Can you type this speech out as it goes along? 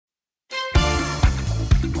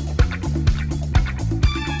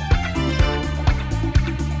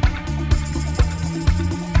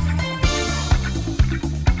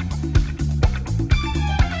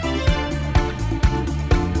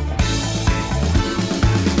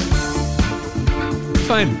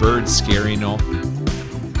find birds scary, Noel?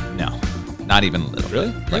 No, not even a little. Really?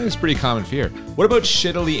 I think it's a pretty common fear. What about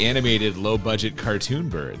shittily animated, low-budget cartoon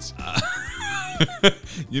birds?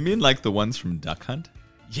 You mean like the ones from Duck Hunt?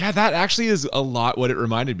 Yeah, that actually is a lot what it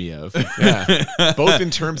reminded me of. Yeah. Both in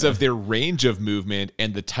terms of their range of movement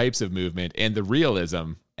and the types of movement and the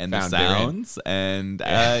realism. And the sounds. And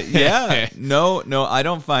yeah, no, I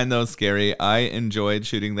don't find those scary. I enjoyed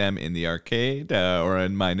shooting them in the arcade or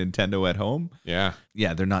in my Nintendo at home. Yeah.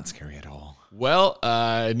 Yeah, they're not scary at all. Well,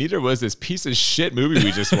 neither was this piece of shit movie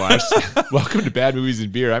we just watched. Welcome to Bad Movies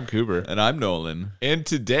and Beer. I'm Cooper. And I'm Nolan. And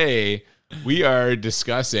today we are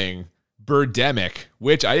discussing Birdemic,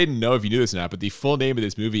 which I didn't know if you knew this or not, but the full name of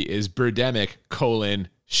this movie is Birdemic: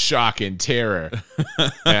 Shock and Terror.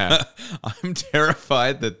 Yeah. I'm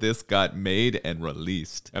terrified that this got made and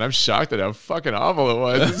released. And I'm shocked at how fucking awful it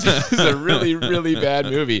was. This is a really, really bad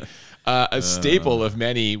movie. A staple of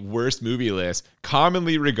many worst movie lists,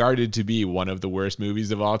 commonly regarded to be one of the worst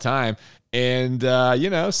movies of all time. And,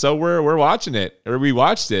 so we're watching it. Or we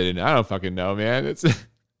watched it, and I don't fucking know, man. It's...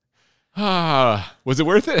 was it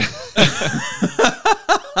worth it?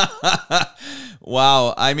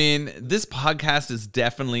 Wow. I mean, this podcast has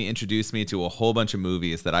definitely introduced me to a whole bunch of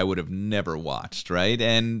movies that I would have never watched, right?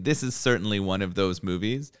 And this is certainly one of those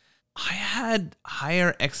movies. I had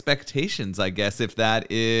higher expectations, I guess, if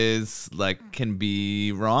that is, can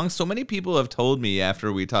be wrong. So many people have told me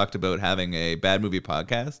after we talked about having a bad movie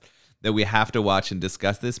podcast that we have to watch and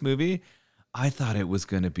discuss this movie. I thought it was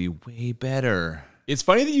going to be way better. It's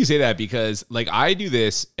funny that you say that because, I do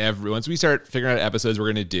this once we start figuring out episodes we're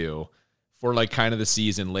going to do for, kind of the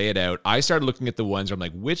season, lay it out. I started looking at the ones where I'm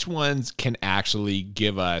like, which ones can actually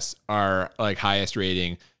give us our, highest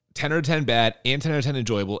rating? 10 out of 10 bad and 10 out of 10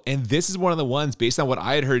 enjoyable. And this is one of the ones, based on what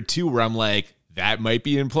I had heard, too, where I'm like, that might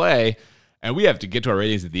be in play. And we have to get to our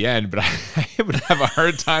ratings at the end, but I would have a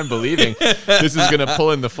hard time believing this is going to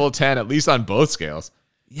pull in the full 10, at least on both scales.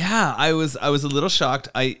 Yeah, I was a little shocked.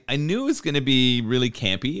 I knew it was going to be really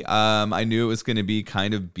campy. I knew it was going to be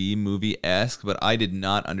kind of B-movie-esque, but I did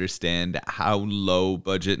not understand how low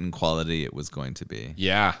budget and quality it was going to be.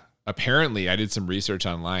 Yeah. Apparently, I did some research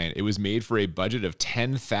online. It was made for a budget of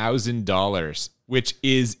 $10,000, which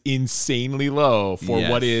is insanely low for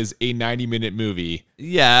what is a 90-minute movie.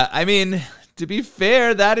 Yeah, I mean, to be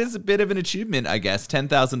fair, that is a bit of an achievement, I guess.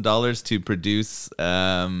 $10,000 to produce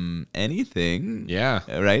anything.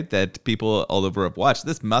 Yeah. Right? That people all over have watched.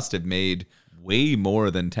 This must have made way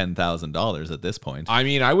more than $10,000 at this point. I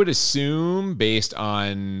mean, I would assume based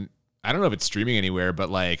on, I don't know if it's streaming anywhere,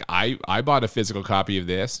 but I bought a physical copy of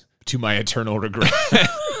this to my eternal regret.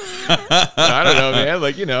 I don't know,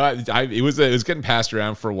 man. It was getting passed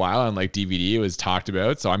around for a while on DVD. It was talked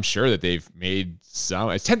about, so I'm sure that they've made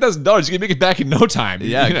some. It's $10,000. You can make it back in no time.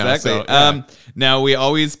 Yeah, exactly. Now we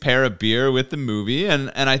always pair a beer with the movie,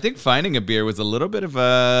 and I think finding a beer was a little bit of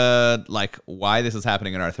a why this is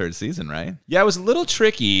happening in our third season, right? Yeah, it was a little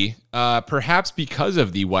tricky, perhaps because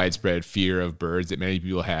of the widespread fear of birds that many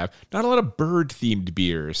people have. Not a lot of bird-themed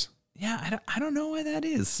beers. Yeah, I don't know why that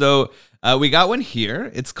is. So we got one here.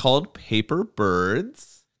 It's called Paper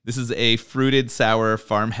Birds. This is a fruited sour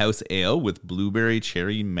farmhouse ale with blueberry,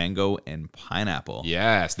 cherry, mango, and pineapple.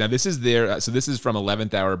 Yes. Now this is this is from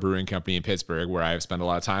 11th Hour Brewing Company in Pittsburgh, where I've spent a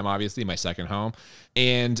lot of time, obviously, my second home.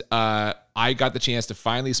 And I got the chance to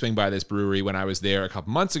finally swing by this brewery when I was there a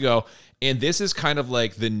couple months ago. And this is kind of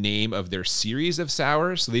the name of their series of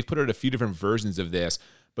sours. So they've put out a few different versions of this,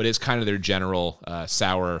 but it's kind of their general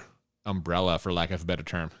sour umbrella, for lack of a better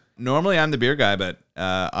term. Normally I'm the beer guy, but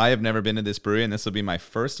I have never been to this brewery, and this will be my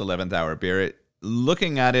first 11th Hour beer.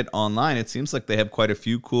 Looking at it online, it seems like they have quite a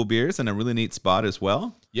few cool beers and a really neat spot as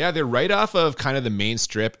well. Yeah, they're right off of kind of the main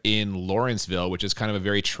strip in Lawrenceville, which is kind of a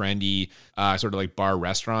very trendy sort of bar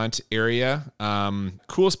restaurant area.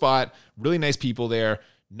 Cool spot, really nice people there,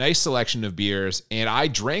 nice selection of beers, and I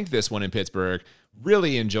drank this one in Pittsburgh.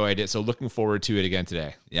 Really enjoyed it, so looking forward to it again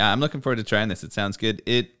today. Yeah, I'm looking forward to trying this. It sounds good.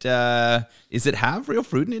 Does it have real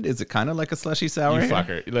fruit in it? Is it kind of like a slushy sour? You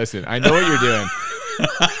fucker. Listen, I know what you're doing.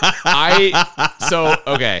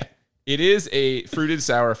 Okay. It is a fruited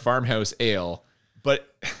sour farmhouse ale,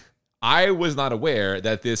 but I was not aware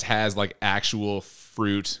that this has actual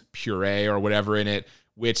fruit puree or whatever in it,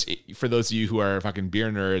 which for those of you who are fucking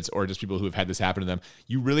beer nerds or just people who have had this happen to them,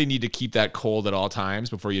 you really need to keep that cold at all times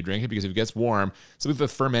before you drink it, because if it gets warm, something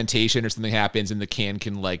with fermentation or something happens and the can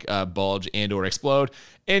can bulge and or explode.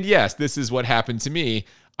 And yes, this is what happened to me.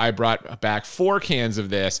 I brought back 4 cans of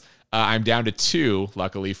this. I'm down to 2,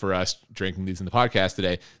 luckily for us, drinking these in the podcast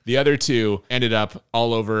today. The other 2 ended up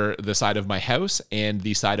all over the side of my house and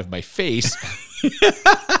the side of my face.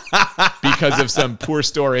 because of some poor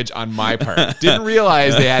storage on my part. Didn't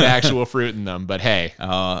realize they had actual fruit in them, but hey.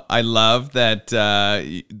 I love that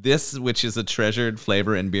this, which is a treasured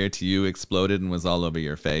flavor in beer to you, exploded and was all over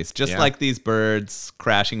your face. Just like these birds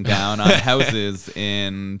crashing down on houses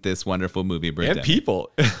in this wonderful movie, Birdemic. And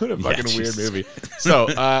people. What a fucking weird movie.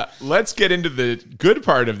 So let's get into the good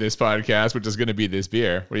part of this podcast, which is going to be this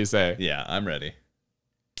beer. What do you say? Yeah, I'm ready.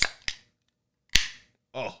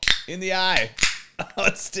 Oh, in the eye. Oh,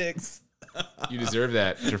 it sticks. You deserve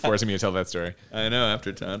that for forcing me to tell that story. I know,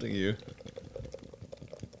 after taunting you.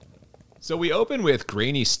 So we open with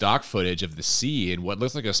grainy stock footage of the sea in what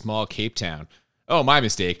looks like a small Cape Town. Oh, my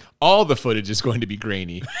mistake. All the footage is going to be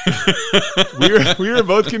grainy. we were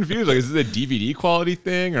both confused. Like, is this a DVD quality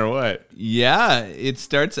thing or what? Yeah, it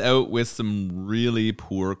starts out with some really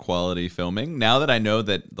poor quality filming. Now that I know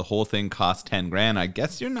that the whole thing cost 10 grand, I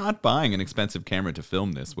guess you're not buying an expensive camera to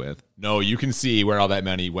film this with. No, you can see where all that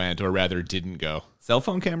money went, or rather didn't go. Cell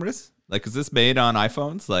phone cameras? Like, is this made on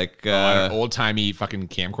iPhones? Like, an old-timey fucking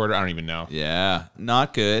camcorder? I don't even know. Yeah,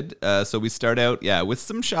 not good. So we start out, with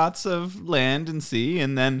some shots of land and sea,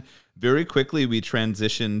 and then very quickly we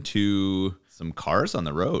transition to some cars on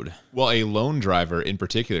the road. Well, a lone driver in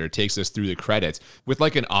particular takes us through the credits with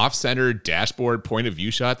like an off-center dashboard point of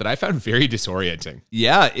view shot that I found very disorienting.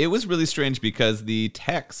 Yeah, it was really strange because the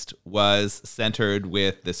text was centered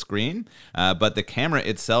with the screen, but the camera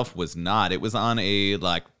itself was not. It was on a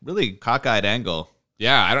like really cockeyed angle.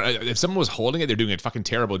 Yeah, I don't. If someone was holding it, they're doing a fucking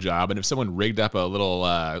terrible job. And if someone rigged up a little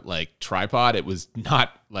like tripod, it was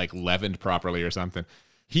not like leavened properly or something.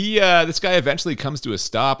 This guy eventually comes to a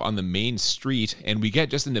stop on the main street, and we get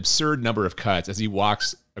just an absurd number of cuts as he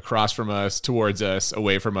walks across from us, towards us,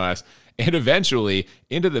 away from us, and eventually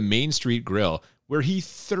into the Main Street Grill, where he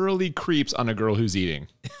thoroughly creeps on a girl who's eating.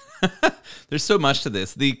 There's so much to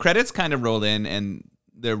this. The credits kind of roll in, and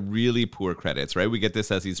they're really poor credits, right? We get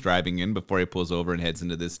this as he's driving in before he pulls over and heads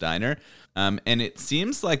into this diner. And it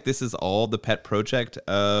seems like this is all the pet project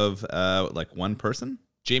of like one person.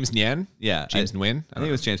 James Nguyen? Yeah. James Nguyen? I think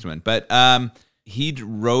it was James Nguyen. But he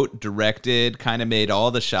wrote, directed, kind of made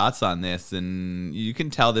all the shots on this. And you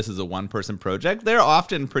can tell this is a one-person project. They're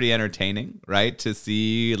often pretty entertaining, right? To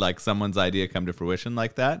see like someone's idea come to fruition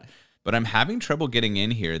like that. But I'm having trouble getting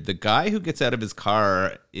in here. The guy who gets out of his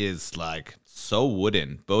car is like so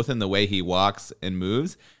wooden, both in the way he walks and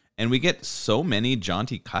moves. And we get so many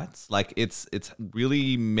jaunty cuts. Like it's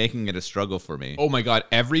really making it a struggle for me. Oh my God.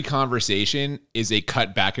 Every conversation is a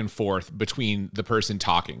cut back and forth between the person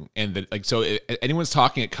talking. And anyone's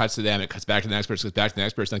talking, it cuts to them, it cuts back to the next person, it cuts back to the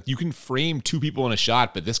next person. Like you can frame two people in a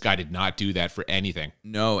shot, but this guy did not do that for anything.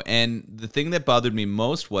 No. And the thing that bothered me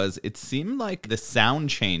most was it seemed like the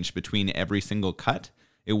sound changed between every single cut.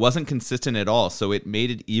 It wasn't consistent at all, so it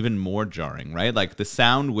made it even more jarring, right? Like the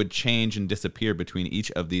sound would change and disappear between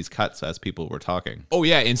each of these cuts as people were talking. Oh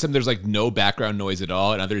yeah, in some there's like no background noise at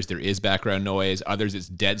all, and others there is background noise. Others it's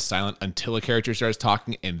dead silent until a character starts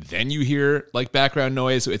talking, and then you hear like background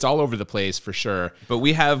noise. So it's all over the place for sure. But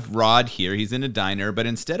we have Rod here. He's in a diner, but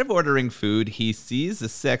instead of ordering food, he sees a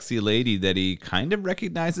sexy lady that he kind of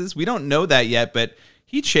recognizes. We don't know that yet, but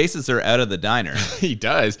he chases her out of the diner. He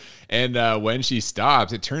does. And when she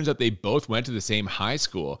stops, it turns out they both went to the same high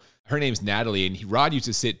school. Her name's Natalie, and Rod used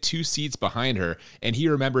to sit 2 seats behind her, and he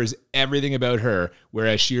remembers everything about her,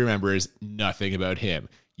 whereas she remembers nothing about him.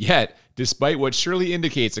 Yet, despite what surely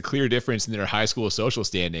indicates a clear difference in their high school social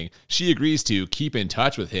standing, she agrees to keep in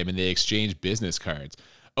touch with him, and they exchange business cards.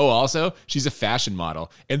 Oh, also, she's a fashion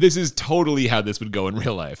model, and this is totally how this would go in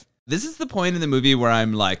real life. This is the point in the movie where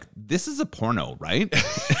I'm like, this is a porno, right?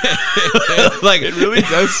 Like it really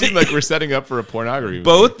does seem like we're setting up for a pornography movie.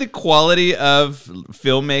 Both the quality of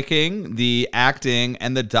filmmaking, the acting,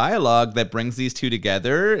 and the dialogue that brings these two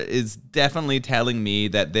together is definitely telling me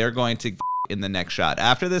that they're going to in the next shot.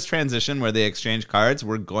 After this transition where they exchange cards,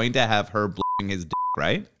 we're going to have her blowing his dick,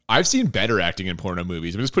 right? I've seen better acting in porno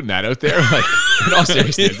movies. I'm just putting that out there. Like, in all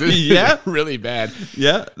seriousness, yeah, really bad.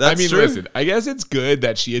 Yeah, that's true. Listen, I guess it's good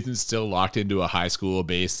that she isn't still locked into a high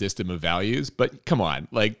school-based system of values, but come on,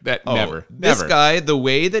 like that, never. This guy, the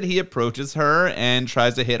way that he approaches her and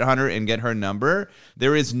tries to hit on her and get her number,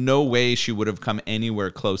 there is no way she would have come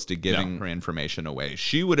anywhere close to giving her information away.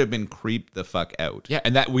 She would have been creeped the fuck out. Yeah,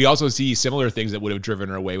 and that we also see similar things that would have driven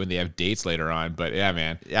her away when they have dates later on. But yeah,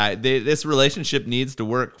 man, this relationship needs to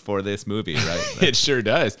work for this movie, right? It sure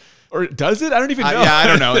does. Or does it? I don't even know. I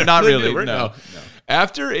don't know. Not really. No.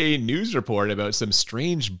 After a news report about some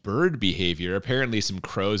strange bird behavior, apparently some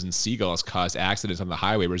crows and seagulls caused accidents on the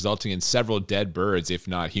highway, resulting in several dead birds, if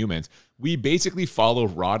not humans, we basically follow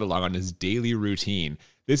Rod along on his daily routine.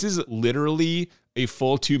 This is literally a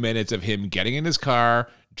full 2 minutes of him getting in his car,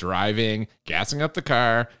 driving, gassing up the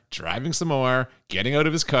car, driving some more, getting out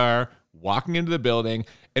of his car, walking into the building.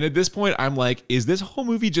 And at this point, I'm like, is this whole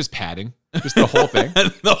movie just padding? Just the whole thing?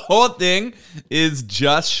 The whole thing is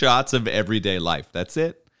just shots of everyday life. That's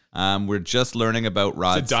it. We're just learning about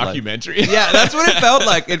Rod's It's a documentary. life. Yeah, that's what it felt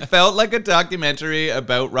like. It felt like a documentary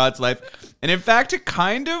about Rod's life. And in fact, it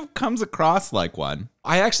kind of comes across like one.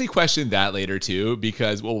 I actually questioned that later too,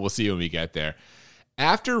 because, well, we'll see when we get there.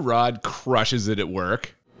 After Rod crushes it at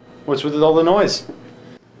work. What's with all the noise?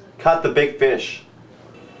 Caught the big fish.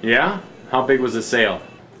 Yeah? How big was the sale?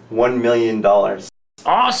 $1 million.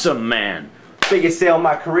 Awesome, man. Biggest sale of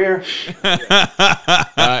my career.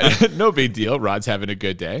 No big deal. Rod's having a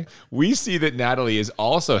good day. We see that Natalie is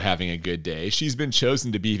also having a good day. She's been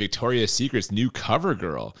chosen to be Victoria's Secret's new cover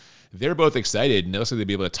girl. They're both excited and also they'll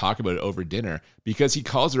be able to talk about it over dinner because he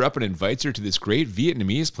calls her up and invites her to this great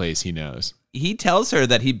Vietnamese place he knows. He tells her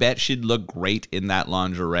that he bet she'd look great in that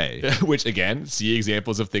lingerie. Which, again, see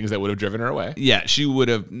examples of things that would have driven her away. Yeah, she would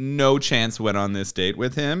have no chance went on this date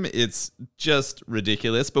with him. It's just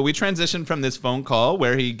ridiculous. But we transition from this phone call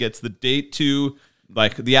where he gets the date to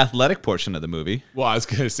like the athletic portion of the movie. Well, I was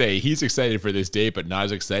going to say, he's excited for this date, but not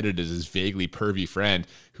as excited as his vaguely pervy friend,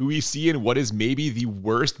 who we see in what is maybe the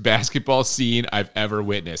worst basketball scene I've ever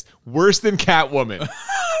witnessed. Worse than Catwoman.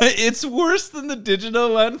 It's worse than the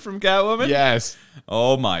digital one from Catwoman? Yes.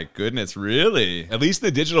 Oh my goodness, really? At least the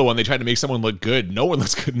digital one, they tried to make someone look good. No one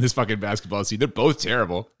looks good in this fucking basketball scene. They're both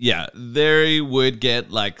terrible. Yeah, they would get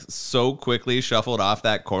like so quickly shuffled off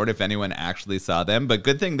that court if anyone actually saw them. But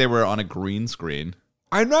good thing they were on a green screen.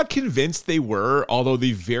 I'm not convinced they were, although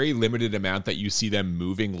the very limited amount that you see them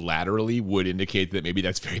moving laterally would indicate that maybe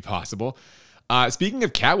that's very possible. Speaking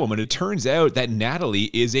of Catwoman, it turns out that Natalie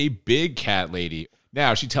is a big cat lady.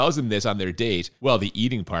 Now, she tells him this on their date, well, the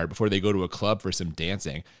eating part, before they go to a club for some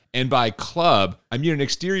dancing. And by club, I mean an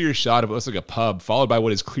exterior shot of what looks like a pub, followed by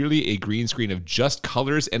what is clearly a green screen of just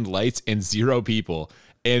colors and lights and 0 people.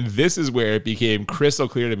 And this is where it became crystal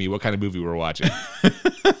clear to me what kind of movie we're watching.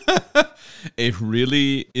 A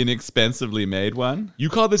really inexpensively made one. You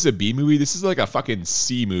call this a B movie? This is like a fucking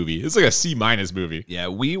C movie. This is like a C- movie. Yeah,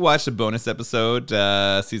 we watched a bonus episode,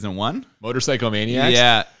 season 1. Motorcycle Maniacs?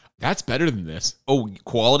 Yeah. That's better than this. Oh,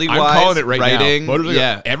 quality-wise, I'm calling it right writing, now. Motorcycle,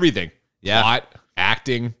 yeah. Everything. Yeah. Plot,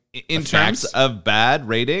 acting, In effects. terms of bad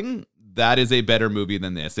rating, that is a better movie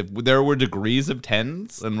than this. If there were degrees of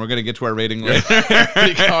 10s, and we're going to get to our rating later.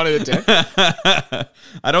 You calling it a 10?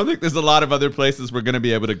 I don't think there's a lot of other places we're going to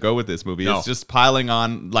be able to go with this movie. No. It's just piling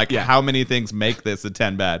on, like, how many things make this a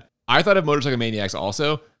 10 bad. I thought of Motorcycle Maniacs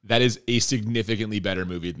also. That is a significantly better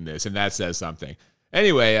movie than this, and that says something.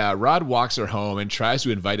 Anyway, Rod walks her home and tries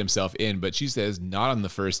to invite himself in, but she says not on the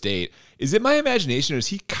first date. Is it my imagination, or does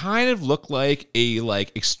he kind of look like a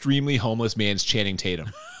extremely homeless man's Channing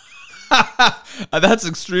Tatum? That's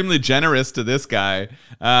extremely generous to this guy.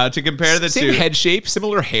 To compare the Same two, head shape,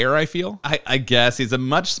 similar hair, I feel. I guess he's a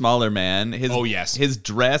much smaller man. Oh, yes. His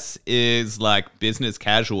dress is like business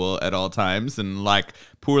casual at all times and like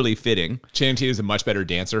poorly fitting. Channing Tatum is a much better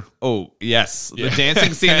dancer. Oh, yes. The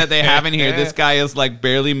dancing scene that they have in here, this guy is like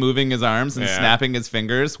barely moving his arms and snapping his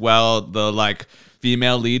fingers while the like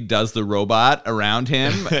female lead does the robot around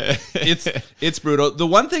him. It's brutal. The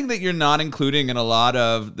one thing that you're not including in a lot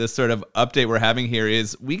of this sort of update we're having here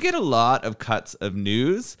is we get a lot of cuts of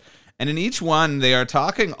news. And in each one, they are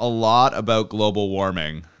talking a lot about global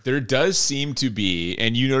warming. There does seem to be,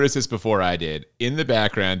 and you noticed this before I did, in the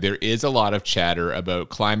background, there is a lot of chatter about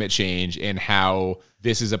climate change and how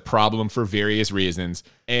this is a problem for various reasons.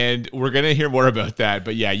 And we're going to hear more about that.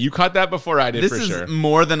 But yeah, you caught that before I did, This for is sure.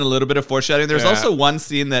 more than a little bit of foreshadowing. There's also one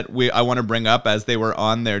scene that I want to bring up as they were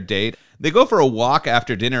on their date. They go for a walk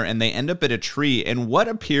after dinner and they end up at a tree. And what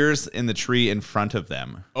appears in the tree in front of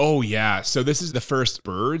them? Oh, yeah. So this is the first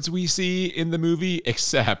birds we see in the movie,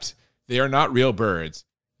 except they are not real birds.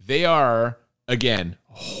 They are, again,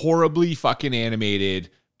 horribly fucking animated.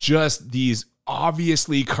 Just these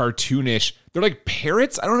obviously cartoonish. They're like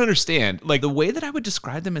parrots. I don't understand. Like The way that I would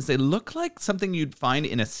describe them is they look like something you'd find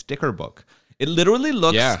in a sticker book. It literally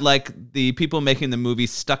looks like the people making the movie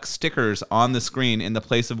stuck stickers on the screen in the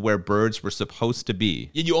place of where birds were supposed to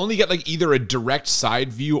be. you only get like either a direct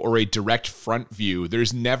side view or a direct front view.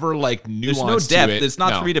 There's never like nuance There's no depth. to it. It's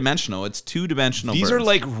not No. three-dimensional. It's two-dimensional These birds. are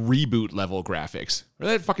like reboot level graphics.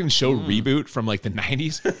 Remember that fucking show Reboot from like the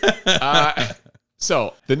 90s?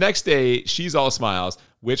 So the next day, she's all smiles,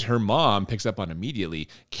 which her mom picks up on immediately.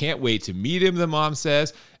 Can't wait to meet him, the mom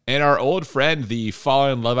says. And our old friend, the fall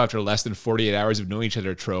in love after less than 48 hours of knowing each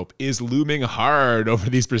other trope, is looming hard over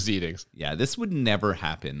these proceedings. Yeah, this would never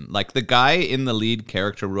happen. Like, the guy in the lead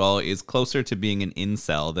character role is closer to being an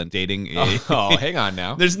incel than dating a... Oh, hang on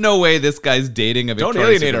now. There's no way this guy's dating a Don't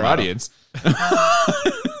Victoria's alienate our Secret model. audience.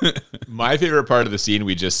 My favorite part of the scene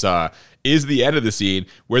we just saw is the end of the scene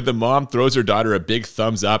where the mom throws her daughter a big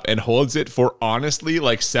thumbs up and holds it for honestly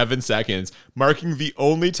like 7 seconds, marking the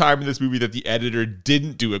only time in this movie that the editor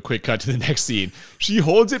didn't do a quick cut to the next scene. She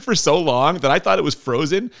holds it for so long that I thought it was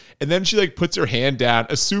frozen, and then she like puts her hand down,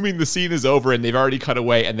 assuming the scene is over and they've already cut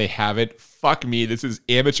away, and they haven't. Fuck me, this is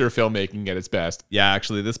amateur filmmaking at its best. Yeah,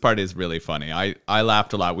 actually, this part is really funny. I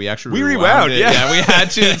laughed a lot. We actually rewound it. yeah. We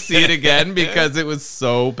had to see it again because it was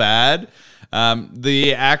so bad.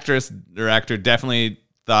 The actress or actor definitely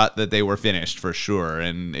thought that they were finished for sure,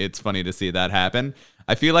 and it's funny to see that happen.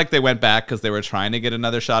 I feel like they went back because they were trying to get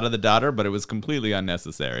another shot of the daughter, but it was completely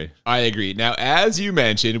unnecessary. I agree. Now, as you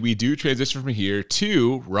mentioned, we do transition from here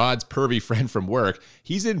to Rod's pervy friend from work.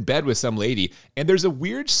 He's in bed with some lady, and there's a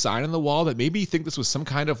weird sign on the wall that made me think this was some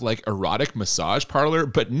kind of like erotic massage parlor,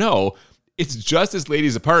 but no, it's just this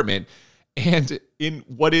lady's apartment. And in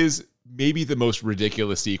what is maybe the most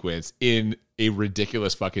ridiculous sequence in a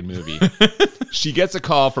ridiculous fucking movie, she gets a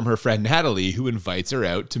call from her friend Natalie, who invites her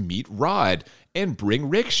out to meet Rod and bring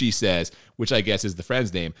Rick, she says, which I guess is the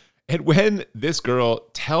friend's name. And when this girl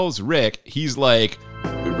tells Rick, he's like,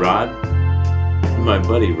 Rod? My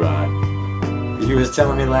buddy Rod. He was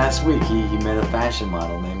telling me last week he met a fashion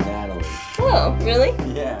model named Natalie. Oh, really?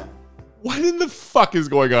 Yeah. what in the fuck is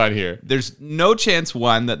going on here? There's no chance,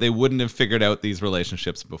 one, that they wouldn't have figured out these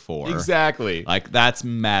relationships before. Exactly. Like, that's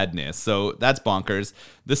madness. So that's bonkers.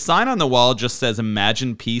 The sign on the wall just says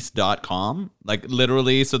imaginepeace.com. Like,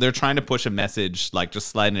 literally, so they're trying to push a message, like, just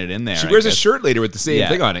sliding it in there. She wears a shirt later with the same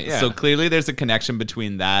thing on it. Yeah. So clearly there's a connection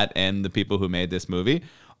between that and the people who made this movie.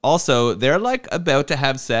 Also, they're, like, about to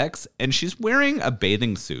have sex, and she's wearing a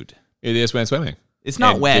bathing suit. It is went swimming. It's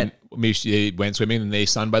not wet. Maybe she went swimming and they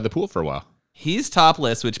sunned by the pool for a while. He's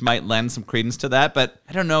topless, which might lend some credence to that, but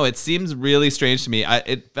I don't know. It seems really strange to me.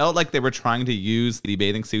 It felt like they were trying to use the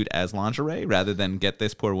bathing suit as lingerie rather than get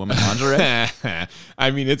this poor woman lingerie.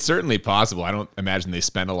 I mean, it's certainly possible. I don't imagine they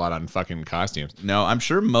spend a lot on fucking costumes. No, I'm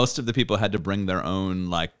sure most of the people had to bring their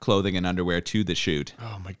own like clothing and underwear to the shoot.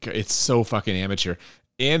 Oh my God. It's so fucking amateur.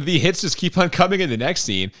 And the hits just keep on coming in the next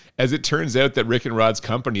scene, as it turns out that Rick and Rod's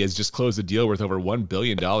company has just closed a deal worth over $1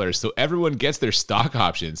 billion, so everyone gets their stock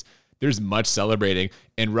options. There's much celebrating,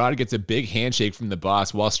 and Rod gets a big handshake from the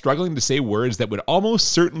boss while struggling to say words that would almost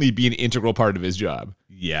certainly be an integral part of his job.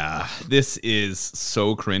 Yeah, this is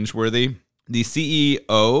so cringeworthy. The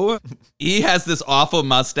CEO, he has this awful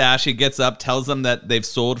mustache. He gets up, tells them that they've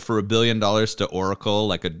sold for $1 billion to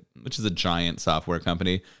Oracle, which is a giant software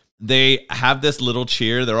company. They have this little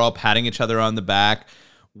cheer. They're all patting each other on the back.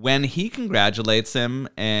 When he congratulates him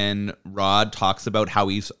and Rod talks about how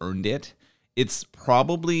he's earned it, it's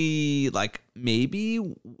probably like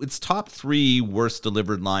maybe it's top 3 worst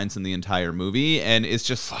delivered lines in the entire movie. And it's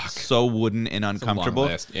just so wooden and uncomfortable.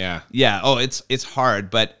 Long list. Yeah. Yeah. Oh, it's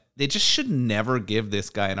hard, but they just should never give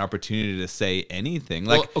this guy an opportunity to say anything.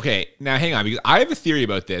 Like, Well, okay, now hang on, because I have a theory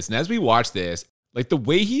about this. And as we watch this, like the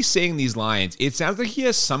way he's saying these lines, it sounds like he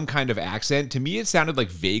has some kind of accent. To me, it sounded like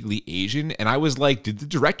vaguely Asian. And I was like, did the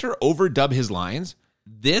director overdub his lines?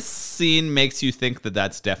 this scene makes you think that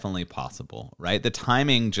that's definitely possible, right? The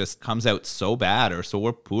timing just comes out so bad or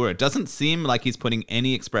so poor. It doesn't seem like he's putting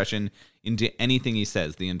any expression into anything he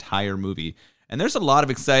says the entire movie. And there's a lot of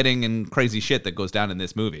exciting and crazy shit that goes down in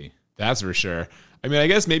this movie. That's for sure. I mean, I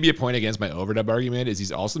guess maybe a point against my overdub argument is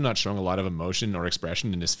he's also not showing a lot of emotion or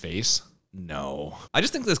expression in his face. No. I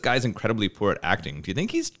just think this guy's incredibly poor at acting. Do you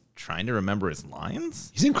think he's trying to remember his lines?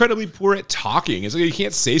 He's incredibly poor at talking. It's like he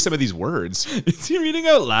can't say some of these words. Is he reading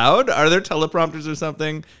out loud? Are there teleprompters or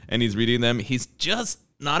something? And he's reading them. He's just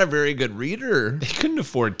not a very good reader. They couldn't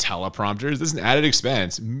afford teleprompters. This is an added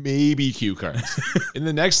expense. Maybe cue cards. In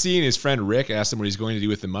the next scene, his friend Rick asks him what he's going to do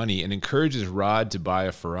with the money and encourages Rod to buy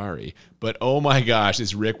a Ferrari. But oh my gosh,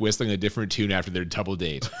 is Rick whistling a different tune after their double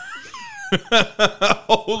date.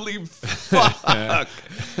 Holy fuck.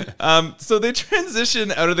 So they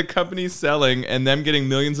transition out of the company selling and them getting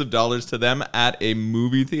millions of dollars to them at a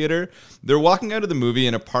movie theater. They're walking out of the movie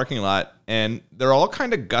in a parking lot and they're all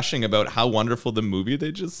kind of gushing about how wonderful the movie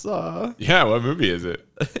they just saw. Yeah, what movie is it?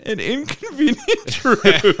 An Inconvenient Truth.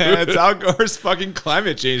 It's Al Gore's fucking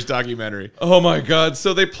climate change documentary. Oh my God.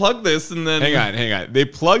 So they plug this and then... Hang on. They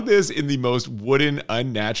plug this in the most wooden,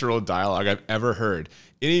 unnatural dialogue I've ever heard.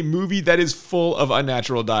 In a movie that is full of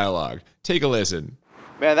unnatural dialogue. Take a listen.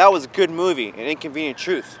 Man, that was a good movie, An Inconvenient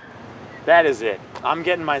Truth. That is it. I'm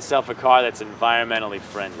getting myself a car that's environmentally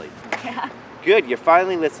friendly. Good, you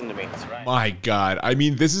finally listened to me. My God. I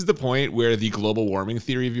mean, this is the point where the global warming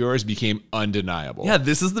theory of yours became undeniable. Yeah,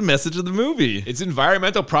 this is the message of the movie. It's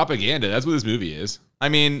environmental propaganda. That's what this movie is. I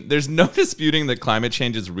mean, there's no disputing that climate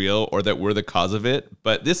change is real or that we're the cause of it,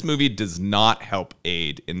 but this movie does not help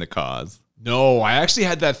aid in the cause. No, I actually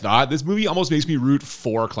had that thought. This movie almost makes me root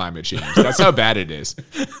for climate change. That's how bad it is.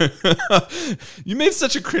 You made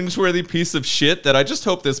such a cringeworthy piece of shit that I just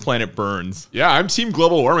hope this planet burns. Yeah, I'm team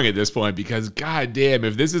global warming at this point because, goddamn,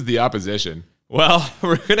 if this is the opposition. Well,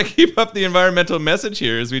 we're going to keep up the environmental message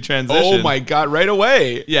here as we transition. Oh my God, right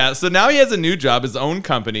away. Yeah, so now he has a new job, his own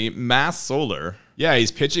company, Mass Solar. Yeah,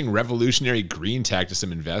 he's pitching revolutionary green tech to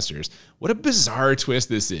some investors. What a bizarre twist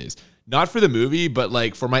this is. Not for the movie, but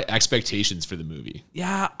like for my expectations for the movie.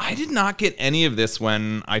 Yeah, I did not get any of this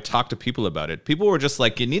when I talked to people about it. People were just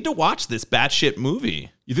like, you need to watch this batshit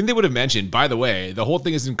movie. You think they would have mentioned, by the way, the whole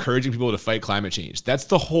thing is encouraging people to fight climate change. That's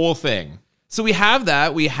the whole thing. So we have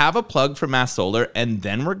that. We have a plug for Mass Solar, and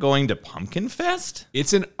then we're going to Pumpkin Fest?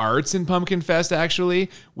 It's an arts and pumpkin fest, actually,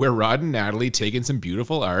 where Rod and Natalie take in some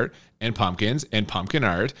beautiful art and pumpkins and pumpkin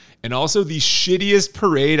art, and also the shittiest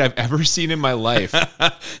parade I've ever seen in my life.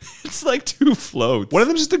 It's like two floats. One of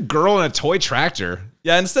them's just a girl in a toy tractor.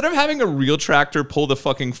 Yeah, instead of having a real tractor pull the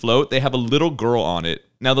fucking float, they have a little girl on it.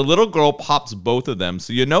 Now, the little girl pops both of them,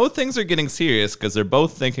 so you know things are getting serious because they're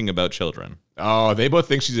both thinking about children. Oh, they both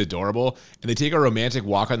think she's adorable, and they take a romantic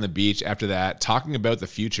walk on the beach after that, talking about the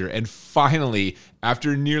future, and finally,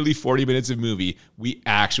 after nearly 40 minutes of movie, we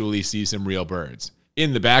actually see some real birds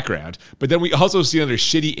in the background, but then we also see another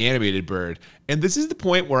shitty animated bird, and this is the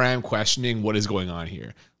point where I am questioning what is going on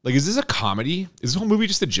here. Like, is this a comedy? Is this whole movie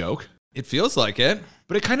just a joke? It feels like it.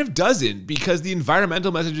 But it kind of doesn't, because the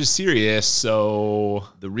environmental message is serious, so...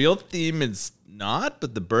 The real theme is not,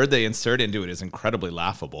 but the bird they insert into it is incredibly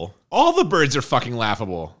laughable. All the birds are fucking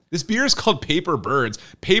laughable. This beer is called Paper Birds.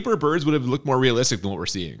 Paper Birds would have looked more realistic than what we're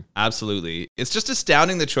seeing. Absolutely. It's just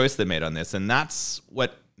astounding the choice they made on this, and that's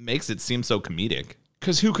what makes it seem so comedic.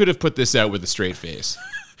 Because who could have put this out with a straight face?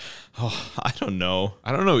 Oh, I don't know.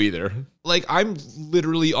 I don't know either. Like, I'm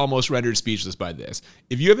literally almost rendered speechless by this.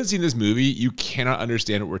 If you haven't seen this movie, you cannot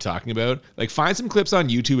understand what we're talking about. Like, find some clips on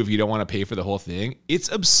YouTube if you don't want to pay for the whole thing. It's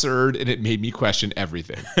absurd, and it made me question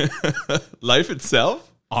everything. Life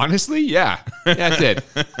itself? Honestly, yeah. That's it.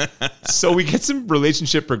 So we get some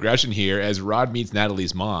relationship progression here as Rod meets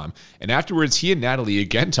Natalie's mom. And afterwards, he and Natalie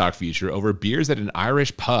again talk future over beers at an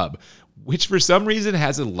Irish pub, which for some reason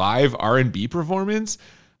has a live R&B performance.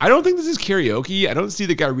 I don't think this is karaoke. I don't see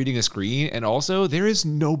the guy reading a screen. And also, there is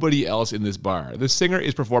nobody else in this bar. The singer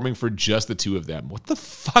is performing for just the two of them. What the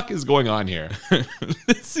fuck is going on here?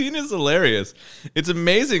 This scene is hilarious. It's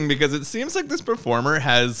amazing because it seems like this performer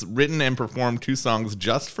has written and performed 2 songs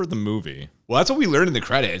just for the movie. Well, that's what we learned in the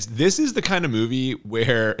credits. This is the kind of movie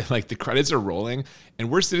where, like, the credits are rolling and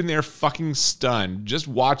we're sitting there fucking stunned, just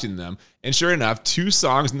watching them. And sure enough, 2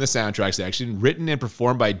 songs in the soundtrack section, written and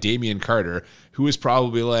performed by Damian Carter, who was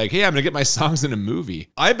probably like, hey, I'm going to get my songs in a movie.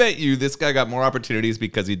 I bet you this guy got more opportunities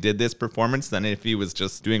because he did this performance than if he was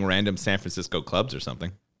just doing random San Francisco clubs or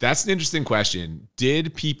something. That's an interesting question.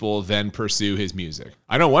 Did people then pursue his music?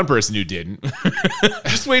 I know one person who didn't.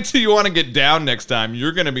 Just wait till you want to get down next time.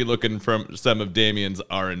 You're going to be looking for some of Damian's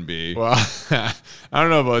R&B. Well, I don't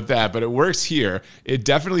know about that, but it works here. It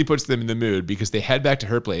definitely puts them in the mood because they head back to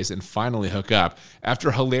her place and finally hook up after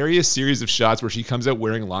a hilarious series of shots where she comes out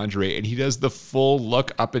wearing lingerie and he does the full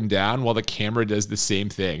look up and down while the camera does the same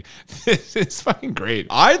thing. It's fucking great.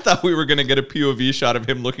 I thought we were going to get a POV shot of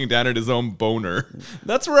him looking down at his own boner.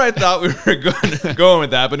 That's where I thought we were going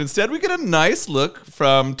with that, but instead we get a nice look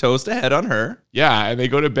from toes to head on her. Yeah, and they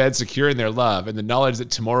go to bed secure in their love and the knowledge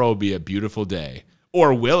that tomorrow will be a beautiful day.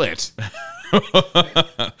 Or will it?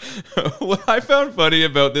 What I found funny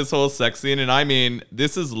about this whole sex scene, and I mean,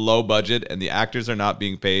 this is low budget and the actors are not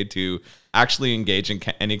being paid to actually engage in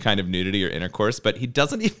any kind of nudity or intercourse, but he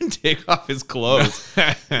doesn't even take off his clothes.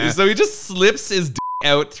 So he just slips his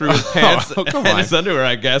out through his pants and his underwear,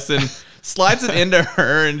 I guess, and slides it into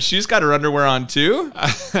her, and she's got her underwear on too.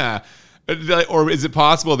 Or is it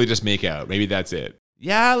possible they just make out? Maybe that's it.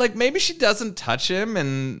 Yeah, like maybe she doesn't touch him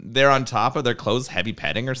and they're on top of their clothes, heavy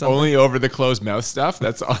petting or something. Only over the closed mouth stuff?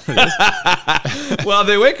 That's all it is. Well,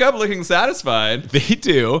 they wake up looking satisfied. They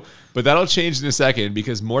do, but that'll change in a second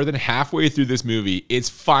because more than halfway through this movie, it's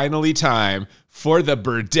finally time for the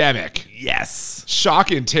birdemic. Yes. Shock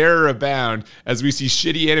and terror abound as we see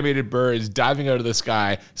shitty animated birds diving out of the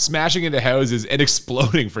sky, smashing into houses, and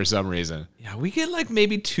exploding for some reason. Yeah, we get like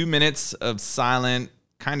maybe 2 minutes of silent,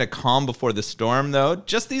 kind of calm before the storm, though.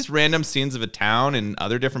 Just these random scenes of a town and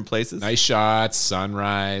other different places. Nice shots,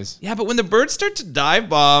 sunrise. Yeah, but when the birds start to dive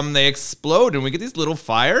bomb, they explode and we get these little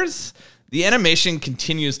fires. The animation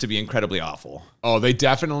continues to be incredibly awful. Oh, they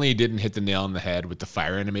definitely didn't hit the nail on the head with the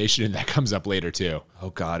fire animation, and that comes up later too.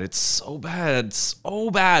 Oh God, it's so bad, so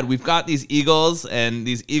bad. We've got these eagles and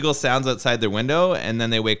these eagle sounds outside their window, and then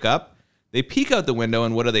they wake up. They peek out the window,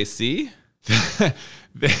 and what do they see? I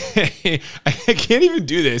can't even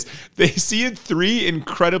do this. They see 3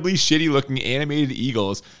 incredibly shitty looking animated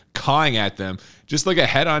eagles cawing at them, just like a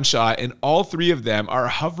head-on shot, and all 3 of them are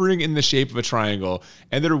hovering in the shape of a triangle,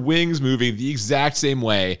 and their wings moving the exact same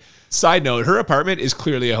way. Side note, her apartment is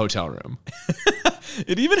clearly a hotel room.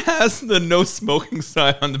 It even has the no smoking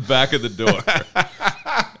sign on the back of the door.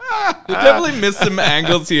 They definitely missed some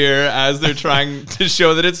angles here as they're trying to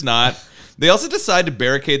show that it's not. They also decide to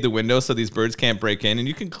barricade the window so these birds can't break in, and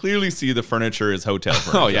you can clearly see the furniture is hotel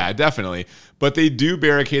furniture. Oh, yeah, definitely. But they do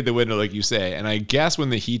barricade the window, like you say, and I guess when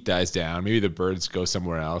the heat dies down, maybe the birds go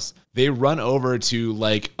somewhere else, they run over to,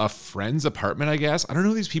 like, a friend's apartment, I guess. I don't know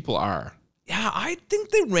who these people are. Yeah, I think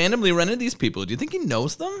they randomly run into these people. Do you think he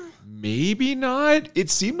knows them? Maybe not. It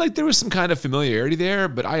seemed like there was some kind of familiarity there,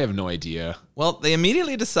 but I have no idea. Well, they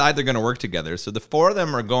immediately decide they're going to work together. So the 4 of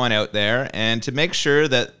them are going out there, and to make sure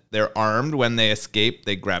that they're armed when they escape,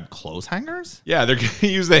 they grab clothes hangers? Yeah, they're going to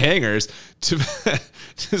use the hangers to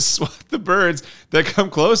swat the birds that come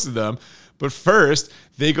close to them. But first,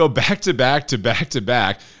 they go back to back to back to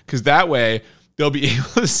back, because that way they'll be able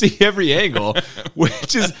to see every angle,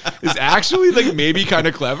 which is actually like maybe kind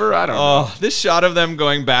of clever. I don't know. Oh, this shot of them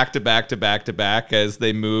going back to back to back to back as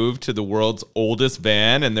they move to the world's oldest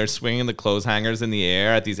van and they're swinging the clothes hangers in the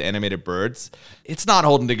air at these animated birds. It's not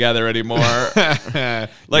holding together anymore.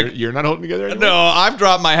 Like you're not holding together anymore? No, I've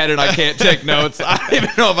dropped my head and I can't take notes. I don't even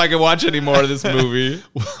know if I can watch any more of this movie.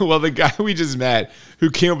 Well, the guy we just met who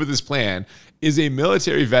came up with this plan is a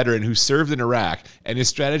military veteran who served in Iraq, and his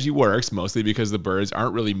strategy works mostly because the birds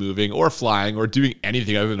aren't really moving or flying or doing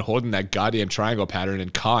anything other than holding that goddamn triangle pattern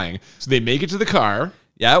and cawing. So they make it to the car.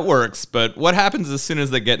 Yeah, it works, but what happens as soon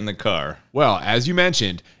as they get in the car? Well, as you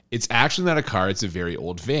mentioned, it's actually not a car, it's a very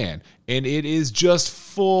old van, and it is just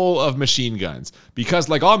full of machine guns. Because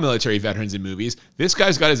like all military veterans in movies, this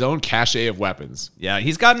guy's got his own cache of weapons. Yeah,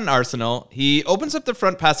 he's got an arsenal. He opens up the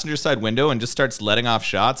front passenger side window and just starts letting off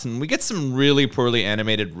shots, and we get some really poorly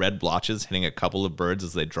animated red blotches hitting a couple of birds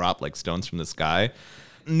as they drop like stones from the sky.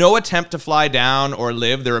 No attempt to fly down or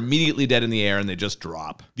live. They're immediately dead in the air and they just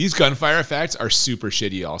drop. These gunfire effects are super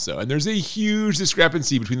shitty also. And there's a huge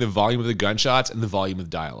discrepancy between the volume of the gunshots and the volume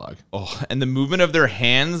of dialogue. Oh, and the movement of their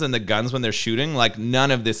hands and the guns when they're shooting, like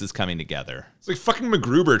none of this is coming together. It's like fucking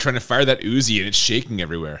MacGruber trying to fire that Uzi and it's shaking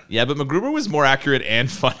everywhere. Yeah, but MacGruber was more accurate and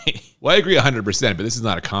funny. Well, I agree 100%, but this is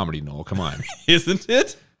not a comedy, Noel. Come on. Isn't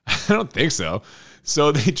it? I don't think so.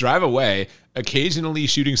 So they drive away, occasionally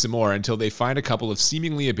shooting some more until they find a couple of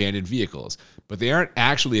seemingly abandoned vehicles. But they aren't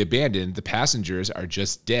actually abandoned, the passengers are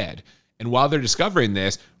just dead. And while they're discovering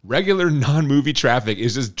this, regular non-movie traffic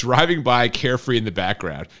is just driving by carefree in the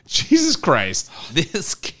background. Jesus Christ.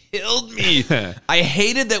 This killed me. I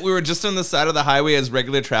hated that we were just on the side of the highway as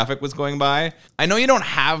regular traffic was going by. I know you don't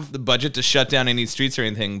have the budget to shut down any streets or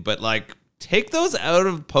anything, but like, take those out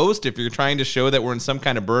of post if you're trying to show that we're in some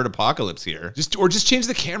kind of bird apocalypse here. Just change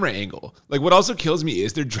the camera angle. Like what also kills me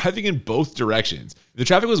is they're driving in both directions. If the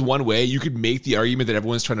traffic was one way, you could make the argument that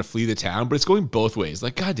everyone's trying to flee the town, but it's going both ways.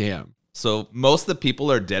 Like, goddamn. So most of the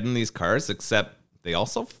people are dead in these cars, except they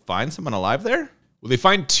also find someone alive there? Well, they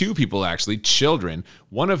find 2 people, actually, children,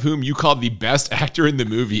 one of whom you called the best actor in the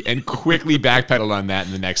movie and quickly backpedaled on that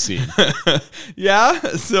in the next scene. Yeah,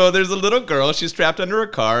 so there's a little girl, she's trapped under a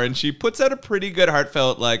car, and she puts out a pretty good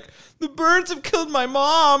heartfelt, like, the birds have killed my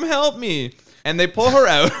mom, help me. And they pull her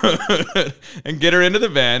out and get her into the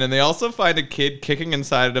van, and they also find a kid kicking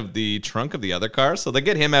inside of the trunk of the other car, so they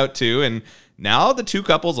get him out too, and now the 2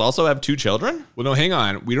 couples also have 2 children? Well, no, hang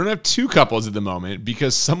on. We don't have 2 couples at the moment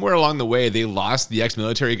because somewhere along the way they lost the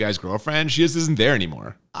ex-military guy's girlfriend. She just isn't there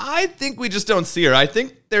anymore. I think we just don't see her. I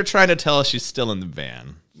think they're trying to tell us she's still in the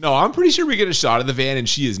van. No, I'm pretty sure we get a shot of the van and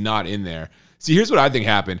she is not in there. See, here's what I think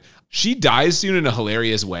happened. She dies soon in a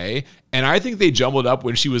hilarious way, and I think they jumbled up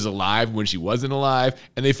when she was alive and when she wasn't alive,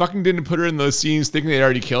 and they fucking didn't put her in those scenes thinking they'd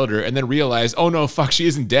already killed her, and then realized, oh no, fuck, she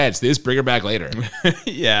isn't dead, so they just bring her back later.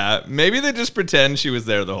 Yeah, maybe they just pretend she was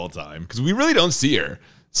there the whole time. Because we really don't see her.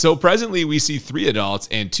 So presently we see 3 adults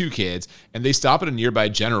and 2 kids, and they stop at a nearby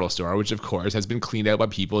general store, which of course has been cleaned out by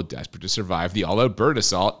people desperate to survive the all-out bird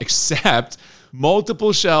assault, except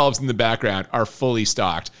multiple shelves in the background are fully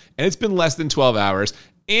stocked, and it's been less than 12 hours,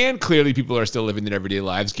 And clearly people are still living their everyday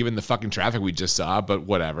lives given the fucking traffic we just saw, but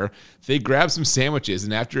whatever. They grab some sandwiches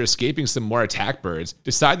and after escaping some more attack birds,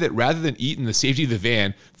 decide that rather than eat in the safety of the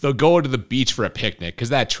van, they'll go to the beach for a picnic, because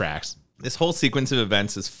that tracks. This whole sequence of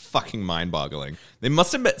events is fucking mind-boggling. They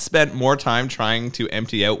must have spent more time trying to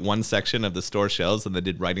empty out one section of the store shelves than they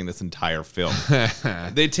did writing this entire film.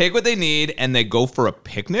 They take what they need and they go for a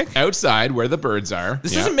picnic? Outside where the birds are.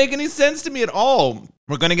 This doesn't make any sense to me at all.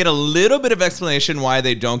 We're going to get a little bit of explanation why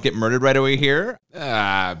they don't get murdered right away here.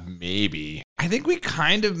 Maybe. I think we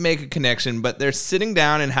kind of make a connection, but they're sitting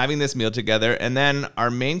down and having this meal together, and then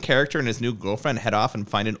our main character and his new girlfriend head off and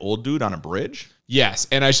find an old dude on a bridge. Yes,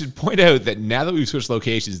 and I should point out that now that we've switched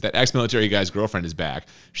locations, that ex-military guy's girlfriend is back.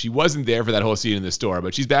 She wasn't there for that whole scene in the store,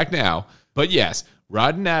 but she's back now. But yes,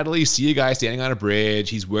 Rod and Natalie see a guy standing on a bridge.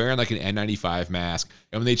 He's wearing like an N95 mask.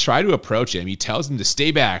 And when they try to approach him, he tells them to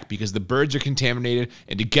stay back because the birds are contaminated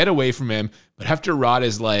and to get away from him. But after Rod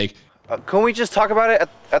is like, Can we just talk about it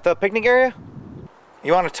at the picnic area?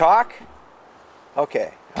 You want to talk?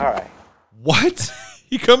 Okay, all right. What?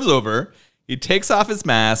 He comes over, he takes off his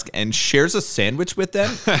mask and shares a sandwich with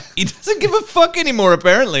them. He doesn't give a fuck anymore,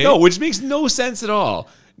 apparently. no, which makes no sense at all.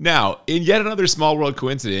 Now, in yet another small world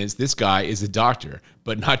coincidence, this guy is a doctor,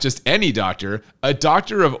 but not just any doctor, a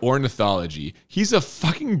doctor of ornithology. He's a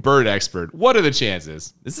fucking bird expert. What are the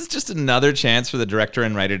chances? This is just another chance for the director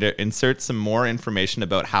and writer to insert some more information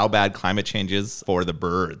about how bad climate change is for the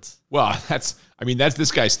birds. Well, that's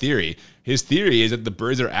this guy's theory. His theory is that the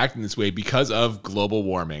birds are acting this way because of global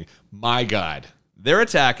warming. My God. They're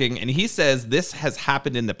attacking, and he says this has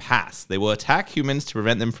happened in the past. They will attack humans to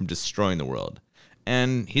prevent them from destroying the world.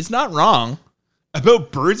 And he's not wrong.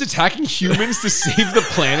 About birds attacking humans to save the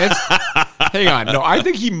planet? Hang on. No, I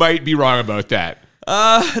think he might be wrong about that.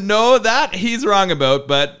 No, that he's wrong about,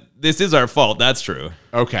 but this is our fault. That's true.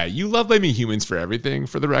 Okay, you love blaming humans for everything,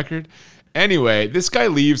 for the record. Anyway, this guy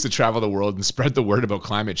leaves to travel the world and spread the word about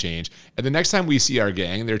climate change. And the next time we see our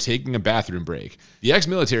gang, they're taking a bathroom break. The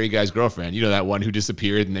ex-military guy's girlfriend, you know, that one who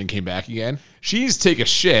disappeared and then came back again, she needs to take a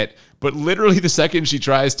shit, but literally the second she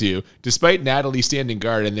tries to, despite Natalie standing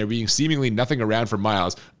guard and there being seemingly nothing around for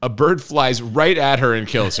miles, a bird flies right at her and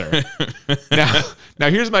kills her. Now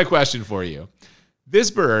here's my question for you. This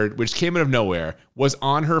bird, which came out of nowhere, was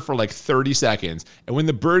on her for like 30 seconds. And when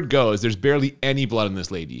the bird goes, there's barely any blood on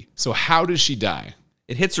this lady. So how does she die?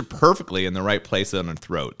 It hits her perfectly in the right place on her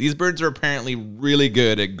throat. These birds are apparently really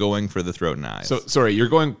good at going for the throat and eyes. So, sorry, you're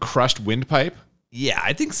going crushed windpipe? Yeah,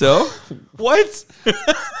 I think so. What?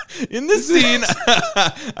 In this scene,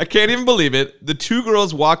 I can't even believe it. The two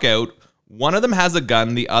girls walk out. One of them has a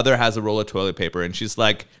gun. The other has a roll of toilet paper. And she's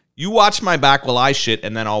like, you watch my back while I shit,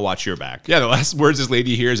 and then I'll watch your back. Yeah, the last words this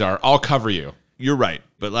lady hears are, I'll cover you. You're right.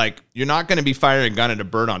 But, like, you're not going to be firing a gun at a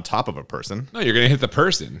bird on top of a person. No, you're going to hit the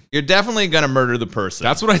person. You're definitely going to murder the person.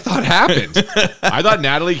 That's what I thought happened. I thought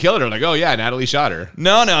Natalie killed her. Like, oh, yeah, Natalie shot her.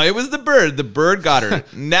 No, it was the bird. The bird got her.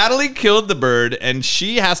 Natalie killed the bird, and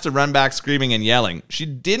she has to run back screaming and yelling. She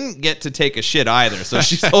didn't get to take a shit either, so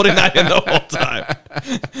she's holding that in the whole time.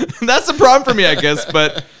 That's the problem for me, I guess,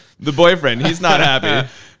 but the boyfriend, he's not happy.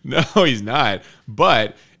 No, he's not.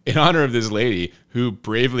 But in honor of this lady who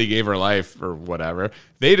bravely gave her life or whatever,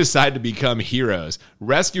 they decide to become heroes,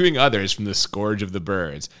 rescuing others from the scourge of the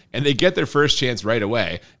birds. And they get their first chance right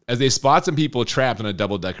away as they spot some people trapped on a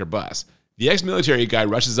double-decker bus. The ex-military guy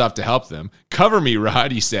rushes off to help them. Cover me,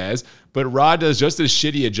 Rod, he says. But Rod does just as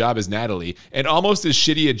shitty a job as Natalie and almost as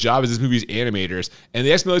shitty a job as this movie's animators. And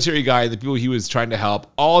the ex-military guy and the people he was trying to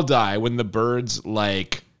help all die when the birds,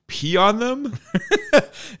 like, pee on them.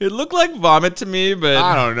 It looked like vomit to me, but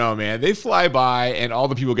I don't know, man. They fly by and all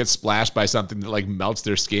the people get splashed by something that like melts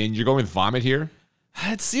their skin. You're going with vomit here?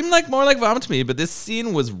 it seemed like more like vomit to me, but this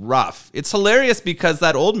scene was rough. It's hilarious because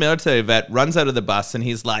that old military vet runs out of the bus and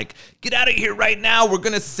he's like, get out of here right now, we're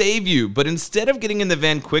gonna save you. But instead of getting in the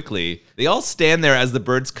van quickly, they all stand there as the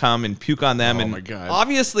birds come and puke on them. Oh and my God.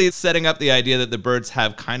 Obviously it's setting up the idea that the birds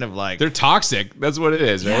have kind of like... They're toxic. That's what it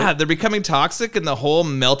is, right? Yeah, they're becoming toxic and the whole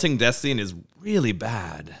melting death scene is really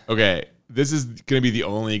bad. Okay, this is going to be the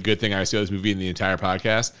only good thing I see of this movie in the entire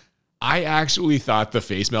podcast. I actually thought the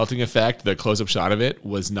face melting effect, the close-up shot of it,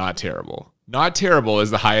 was not terrible. Not terrible is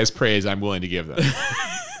the highest praise I'm willing to give them.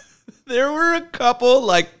 There were a couple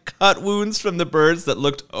like cut wounds from the birds that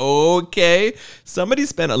looked okay. Somebody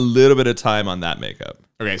spent a little bit of time on that makeup.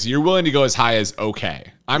 Okay, so you're willing to go as high as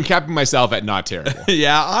okay. I'm capping myself at not terrible.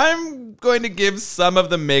 Yeah, I'm going to give some of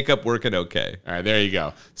the makeup work an okay. All right, there you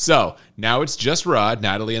go. So now it's just Rod,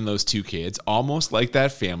 Natalie, and those two kids, almost like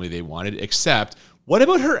that family they wanted, except what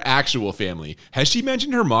about her actual family? Has she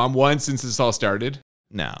mentioned her mom once since this all started?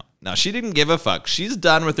 No, she didn't give a fuck. She's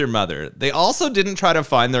done with her mother. They also didn't try to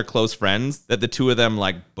find their close friends that the two of them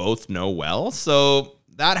like both know well. So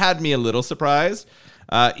that had me a little surprised.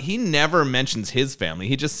 He never mentions his family.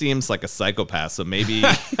 He just seems like a psychopath. So maybe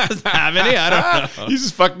he doesn't have any. I don't know. He's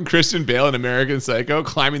just fucking Christian Bale in American Psycho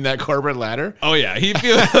climbing that corporate ladder. Oh yeah, he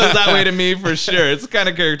feels that way to me for sure. It's the kind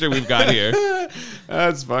of character we've got here.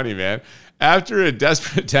 That's funny, man. After a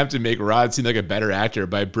desperate attempt to make Rod seem like a better actor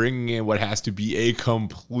by bringing in what has to be a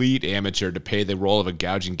complete amateur to pay the role of a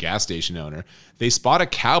gouging gas station owner, they spot a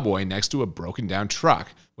cowboy next to a broken down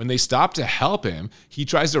truck. When they stop to help him, he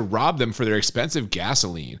tries to rob them for their expensive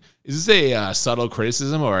gasoline. Is this a subtle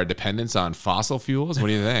criticism or a dependence on fossil fuels? What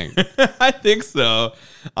do you think? I think so.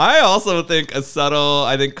 I also think a subtle,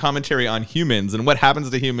 commentary on humans and what happens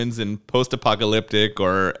to humans in post-apocalyptic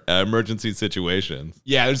or emergency situations.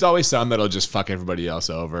 Yeah, there's always some that'll just fuck everybody else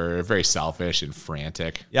over. Very selfish and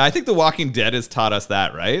frantic. Yeah, I think The Walking Dead has taught us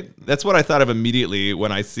that, right? That's what I thought of immediately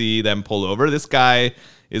when I see them pull over. This guy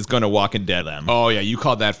is going to Walking Dead them. Oh, yeah, you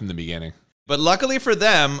called that from the beginning. But luckily for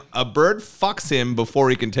them, a bird fucks him before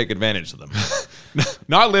he can take advantage of them.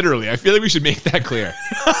 Not literally. I feel like we should make that clear.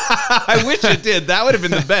 I wish it did. That would have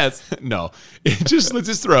been the best. No, it just slits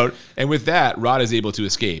his throat. And with that, Rod is able to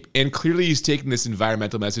escape. And clearly he's taking this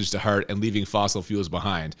environmental message to heart and leaving fossil fuels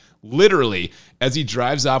behind. Literally, as he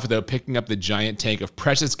drives off without picking up the giant tank of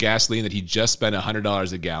precious gasoline that he just spent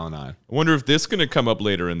 $100 a gallon on. I wonder if this is going to come up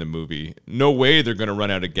later in the movie. No way they're going to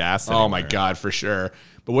run out of gas anywhere. Oh my God, for sure.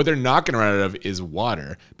 But what they're not going to run out of is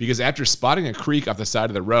water, because after spotting a creek off the side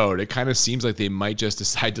of the road, it kind of seems like they might just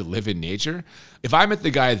decide to live in nature. If I met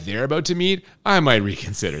the guy they're about to meet, I might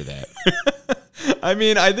reconsider that. I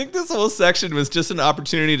mean, I think this whole section was just an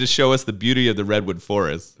opportunity to show us the beauty of the redwood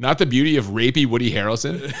forest. Not the beauty of rapey Woody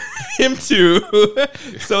Harrelson. Him too.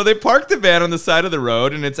 So they park the van on the side of the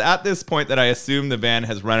road, and it's at this point that I assume the van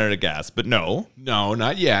has run out of gas. But no,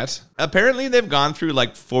 not yet. Apparently they've gone through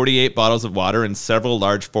like 48 bottles of water in several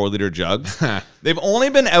large 4-liter jugs. They've only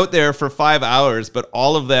been out there for 5 hours, but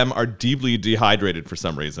all of them are deeply dehydrated for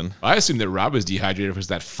some reason. I assume that Rob was dehydrated for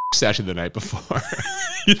that session the night before.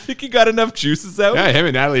 You think he got enough juices out? Yeah, him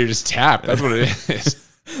and Natalie are just tapped. That's what it is.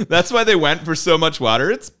 That's why they went for so much water.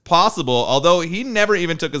 It's possible, although he never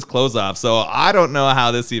even took his clothes off, so I don't know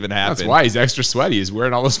how this even happened. That's why he's extra sweaty. He's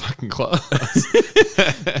wearing all those fucking clothes.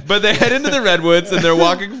 But they head into the redwoods, and they're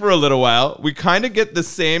walking for a little while. We kind of get the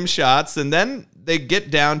same shots, and then they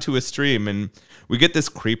get down to a stream, and we get this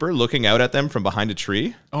creeper looking out at them from behind a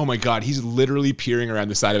tree. Oh my God, he's literally peering around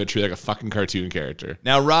the side of a tree like a fucking cartoon character.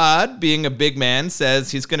 Now, Rod, being a big man,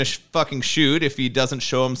 says he's going to fucking shoot if he doesn't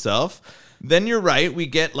show himself. Then you're right, we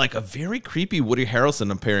get like a very creepy Woody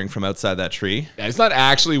Harrelson appearing from outside that tree. Yeah, it's not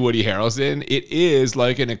actually Woody Harrelson. It is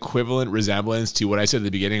like an equivalent resemblance to what I said at the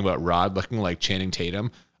beginning about Rod looking like Channing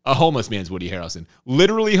Tatum. A homeless man's Woody Harrelson.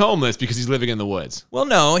 Literally homeless because he's living in the woods. Well,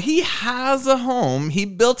 no, he has a home. He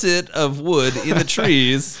built it of wood in the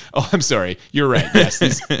trees. Oh, I'm sorry. You're right.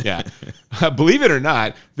 Yes. Yeah. Believe it or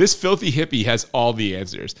not, this filthy hippie has all the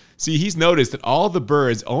answers. See, he's noticed that all the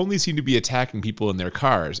birds only seem to be attacking people in their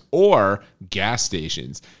cars or gas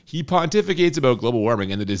stations. He pontificates about global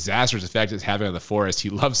warming and the disastrous effect it's having on the forest he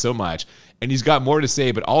loves so much. And he's got more to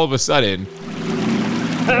say, but all of a sudden...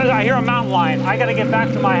 I hear a mountain lion. I gotta get back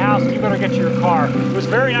to my house. You better get to your car. It was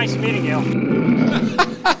very nice meeting you.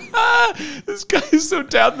 This guy is so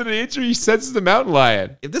down to nature, he senses the mountain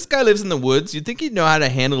lion. If this guy lives in the woods, you'd think he'd know how to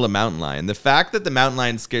handle a mountain lion. The fact that the mountain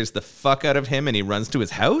lion scares the fuck out of him and he runs to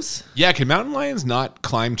his house? Yeah, can mountain lions not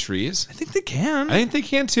climb trees? I think they can. I think they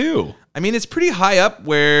can too. I mean, it's pretty high up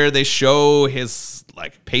where they show his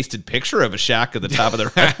like pasted picture of a shack at the top of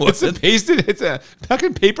the redwoods. It's a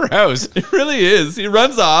fucking paper house. It really is. He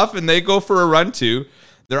runs off and they go for a run too.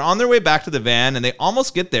 They're on their way back to the van and they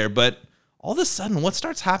almost get there, but all of a sudden, what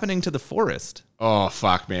starts happening to the forest? Oh,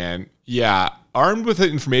 fuck, man. Yeah. Armed with the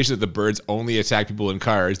information that the birds only attack people in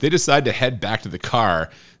cars, they decide to head back to the car.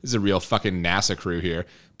 This is a real fucking NASA crew here.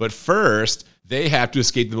 But first, they have to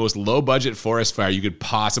escape the most low-budget forest fire you could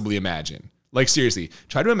possibly imagine. Like, seriously,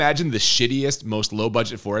 try to imagine the shittiest, most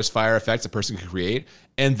low-budget forest fire effects a person could create,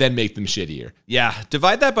 and then make them shittier. Yeah,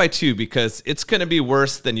 divide that by 2 because it's going to be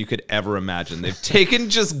worse than you could ever imagine. They've taken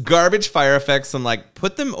just garbage fire effects and, like,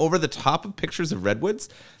 put them over the top of pictures of redwoods.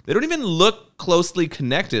 They don't even look closely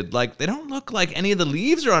connected. Like, they don't look like any of the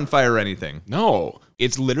leaves are on fire or anything. No,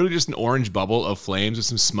 it's literally just an orange bubble of flames with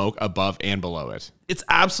some smoke above and below it. It's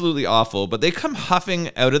absolutely awful, but they come huffing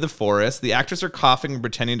out of the forest. The actors are coughing and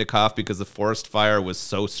pretending to cough because the forest fire was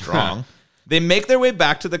so strong. They make their way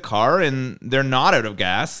back to the car, and they're not out of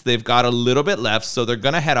gas. They've got a little bit left, so they're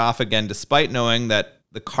going to head off again, despite knowing that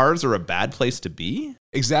the cars are a bad place to be?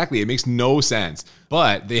 Exactly. It makes no sense.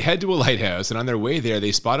 But they head to a lighthouse, and on their way there,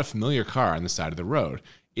 they spot a familiar car on the side of the road.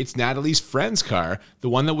 It's Natalie's friend's car, the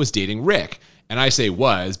one that was dating Rick. And I say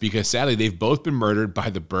was because sadly, they've both been murdered by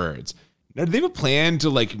the Birds. Now, do they have a plan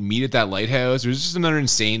to meet at that lighthouse, or is it just another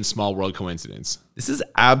insane small world coincidence? This is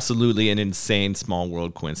absolutely an insane small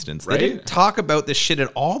world coincidence. Right? They didn't talk about this shit at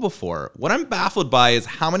all before. What I'm baffled by is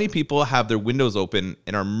how many people have their windows open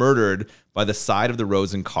and are murdered by the side of the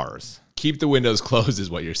roads in cars. Keep the windows closed is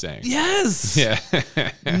what you're saying. Yes. Yeah.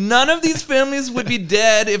 None of these families would be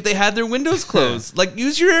dead if they had their windows closed.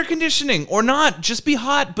 Use your air conditioning or not. Just be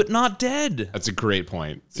hot, but not dead. That's a great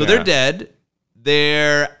point. So they're dead.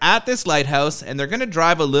 They're at this lighthouse, and they're going to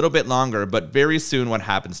drive a little bit longer, but very soon what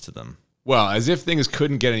happens to them? Well, as if things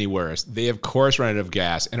couldn't get any worse, they of course run out of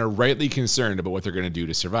gas and are rightly concerned about what they're going to do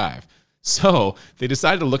to survive. So they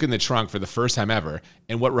decide to look in the trunk for the first time ever,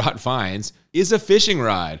 and what Rod finds is a fishing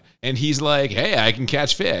rod. And he's like, hey, I can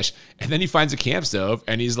catch fish. And then he finds a camp stove,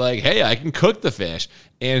 and he's like, hey, I can cook the fish.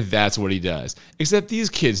 And that's what he does. Except these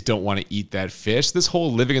kids don't want to eat that fish. This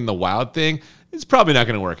whole living in the wild thing is probably not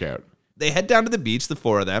going to work out. They head down to the beach, the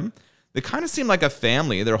four of them. They kind of seem like a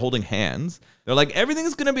family. They're holding hands. They're like,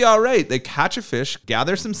 everything's going to be all right. They catch a fish,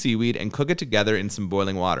 gather some seaweed, and cook it together in some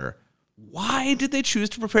boiling water. Why did they choose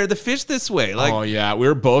to prepare the fish this way? Oh, yeah. We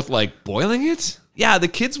were both boiling it? Yeah, the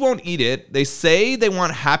kids won't eat it. They say they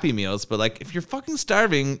want Happy Meals, but if you're fucking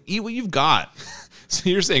starving, eat what you've got. So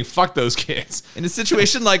you're saying fuck those kids. In a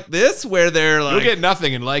situation like this, where they're You'll get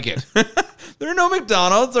nothing and like it. there are no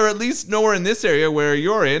McDonald's, or at least nowhere in this area where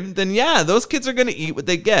you're in, then yeah, those kids are going to eat what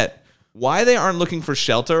they get. Why they aren't looking for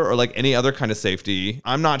shelter or any other kind of safety,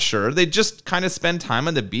 I'm not sure. They just kind of spend time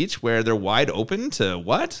on the beach where they're wide open to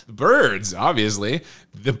what? Birds, obviously.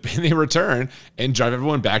 They return and drive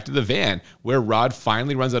everyone back to the van, where Rod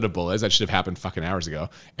finally runs out of bullets. That should have happened fucking hours ago.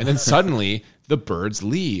 And then suddenly, the birds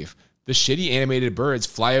leave. The shitty animated birds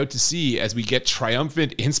fly out to sea as we get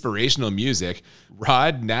triumphant, inspirational music.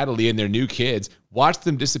 Rod, Natalie, and their new kids watch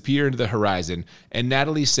them disappear into the horizon, and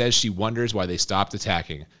Natalie says she wonders why they stopped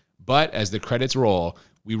attacking. But as the credits roll,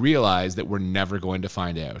 we realize that we're never going to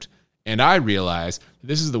find out. And I realize that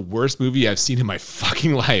this is the worst movie I've seen in my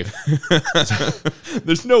fucking life.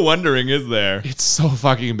 There's no wondering, is there? It's so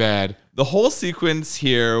fucking bad. The whole sequence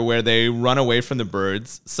here where they run away from the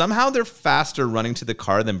birds, somehow they're faster running to the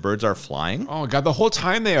car than birds are flying. Oh, God, the whole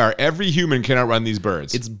time they are. Every human can outrun these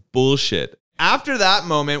birds. It's bullshit. After that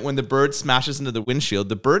moment, when the bird smashes into the windshield,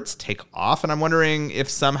 the birds take off. And I'm wondering if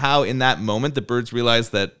somehow in that moment, the birds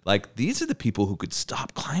realize that, these are the people who could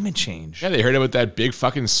stop climate change. Yeah, they heard about that big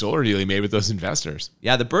fucking solar deal he made with those investors.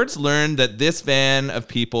 Yeah, the birds learned that this van of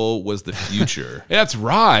people was the future. Yeah, that's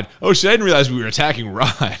Rod. Oh, shit, I didn't realize we were attacking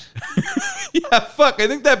Rod. Yeah, fuck. I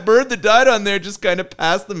think that bird that died on there just kind of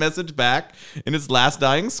passed the message back in its last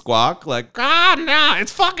dying squawk. God, no,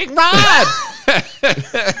 it's fucking Rod.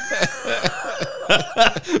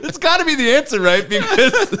 That's got to be the answer, right?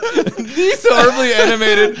 Because these horribly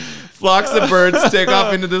animated flocks of birds take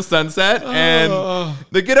off into the sunset, and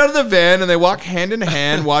they get out of the van and they walk hand in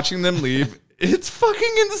hand watching them leave. It's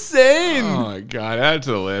fucking insane. Oh, my God. Add it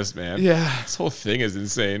to the list, man. Yeah. This whole thing is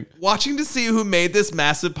insane. Watching to see who made this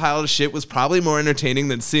massive pile of shit was probably more entertaining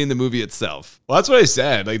than seeing the movie itself. Well, that's what I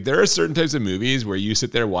said. There are certain types of movies where you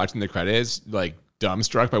sit there watching the credits,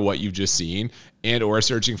 dumbstruck by what you've just seen and or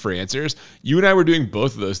searching for answers. You and I were doing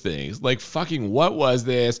both of those things. Fucking what was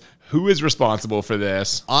this? Who is responsible for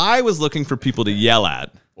this? I was looking for people to yell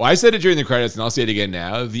at. Well, I said it during the credits, and I'll say it again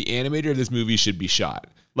now. The animator of this movie should be shot.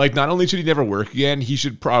 Not only should he never work again, he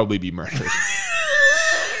should probably be murdered.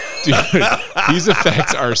 Dude, these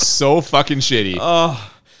effects are so fucking shitty.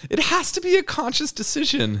 Oh, it has to be a conscious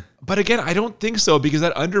decision. But again, I don't think so, because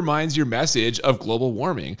that undermines your message of global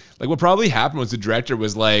warming. What probably happened was the director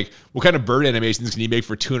was like, what kind of bird animations can you make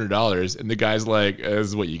for $200? And the guy's like, this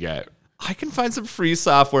is what you get. I can find some free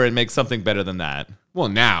software and make something better than that. Well,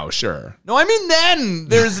 now, sure. No, I mean then.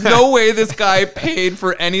 There's no way this guy paid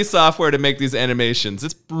for any software to make these animations.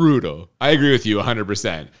 It's brutal. I agree with you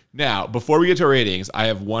 100%. Now, before we get to our ratings, I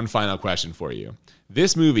have one final question for you.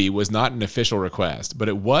 This movie was not an official request, but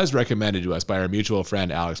it was recommended to us by our mutual friend,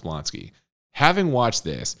 Alex Blonsky. Having watched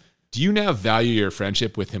this, do you now value your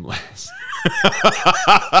friendship with him less?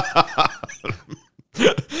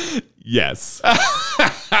 Yes.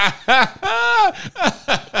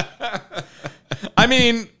 I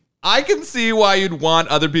mean, I can see why you'd want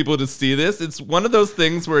other people to see this. It's one of those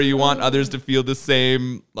things where you want others to feel the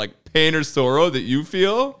same pain or sorrow that you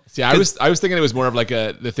feel. See, I was thinking it was more of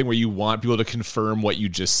the thing where you want people to confirm what you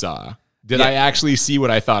just saw. Did I actually see what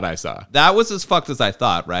I thought I saw? That was as fucked as I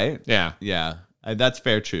thought, right? Yeah. Yeah. That's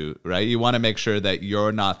fair, true, right? You want to make sure that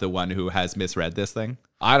you're not the one who has misread this thing.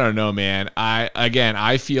 I don't know, man.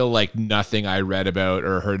 I feel like nothing I read about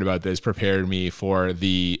or heard about this prepared me for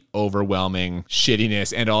the overwhelming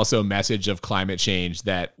shittiness and also message of climate change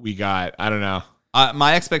that we got. I don't know.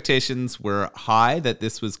 My expectations were high that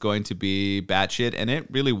this was going to be batshit, and it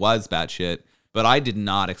really was batshit, but I did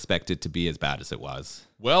not expect it to be as bad as it was.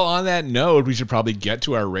 Well, on that note, we should probably get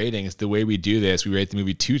to our ratings. The way we do this, we rate the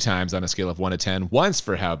movie 2 times on a scale of 1 to 10. Once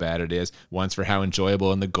for how bad it is, once for how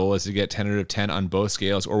enjoyable, and the goal is to get 10 out of 10 on both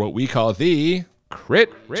scales, or what we call the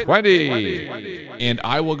Crit 20. And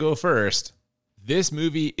I will go first. This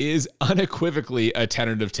movie is unequivocally a 10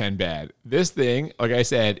 out of 10 bad. This thing, like I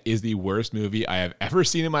said, is the worst movie I have ever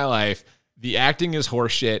seen in my life. The acting is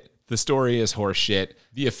horseshit. The story is horseshit.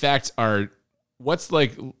 The effects are, what's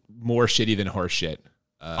like more shitty than horseshit?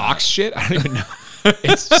 Ox shit? I don't even know.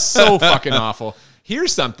 It's so fucking awful.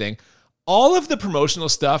 Here's something. All of the promotional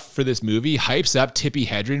stuff for this movie hypes up Tippi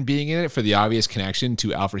Hedren being in it for the obvious connection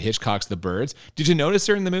to Alfred Hitchcock's The Birds. Did you notice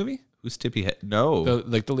her in the movie? Who's Tippi Hedren? No.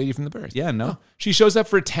 The lady from The Birds. Yeah, no. She shows up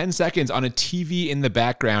for 10 seconds on a TV in the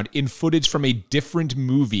background in footage from a different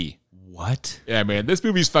movie. What? Yeah, man, this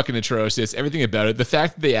movie's fucking atrocious. Everything about it. The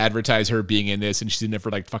fact that they advertise her being in this and she's in it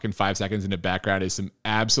for like fucking 5 seconds in the background is some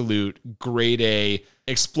absolute grade A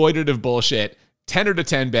exploitative bullshit. 10 out of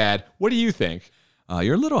 10 bad. What do you think?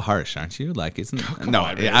 You're a little harsh, aren't you? Like,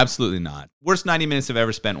 absolutely not. Worst 90 minutes I've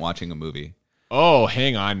ever spent watching a movie. Oh,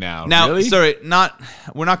 hang on now. Now, really? sorry,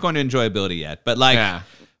 we're not going to enjoyability yet, but like, Yeah.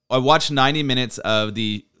 I watched 90 minutes of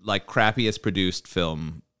the like crappiest produced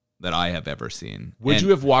film that I have ever seen. Would you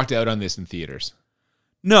have walked out on this in theaters?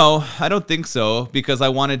 No, I don't think so, because I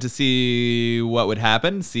wanted to see what would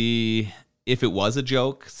happen, see if it was a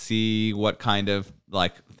joke, see what kind of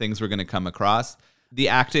like things were going to come across. The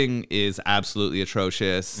acting is absolutely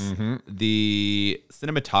atrocious. Mm-hmm. The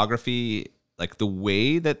cinematography, like the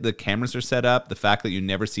way that the cameras are set up, the fact that you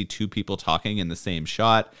never see two people talking in the same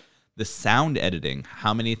shot, the sound editing,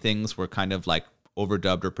 how many things were kind of like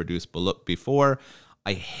overdubbed or produced before.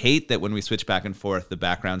 I hate that when we switch back and forth, the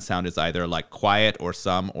background sound is either like quiet or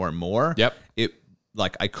some or more. Yep.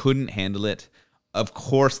 I couldn't handle it. Of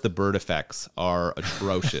course, the bird effects are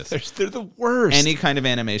atrocious. They're the worst. Any kind of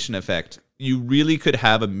animation effect. You really could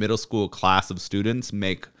have a middle school class of students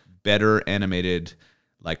make better animated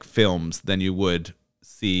like films than you would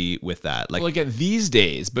see with that. Like, well, again, these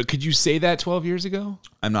days, but could you say that 12 years ago?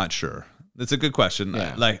 I'm not sure. That's a good question.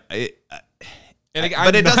 Yeah. I'm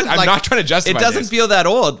not trying to justify it doesn't this. feel that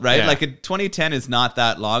old, right? Yeah. Like 2010 is not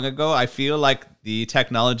that long ago. I feel like the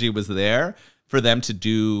technology was there for them to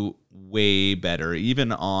do way better,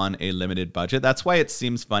 even on a limited budget. That's why it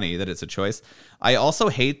seems funny that it's a choice. I also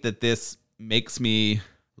hate that this makes me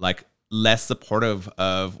like less supportive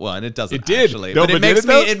of, well, and it doesn't It did. actually, No, but but did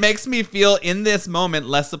it it makes me feel in this moment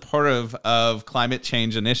less supportive of climate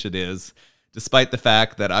change initiatives, despite the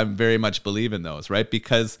fact that I very much believe in those, right?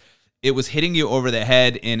 Because it was hitting you over the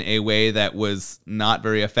head in a way that was not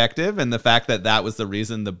very effective. And the fact that that was the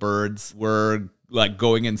reason the birds were like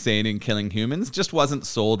going insane and killing humans just wasn't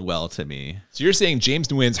sold well to me. So you're saying James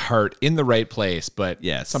Nguyen's heart in the right place, but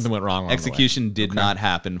Yes. something went wrong along Execution did not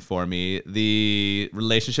happen for me. The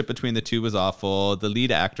relationship between the two was awful. The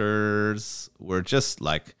lead actors were just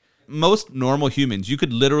like most normal humans. You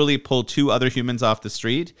could literally pull two other humans off the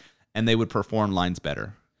street and they would perform lines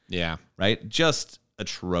better, the way. Yeah, right? Just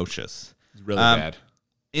atrocious. it's really bad.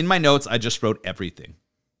 In my notes, I just wrote everything.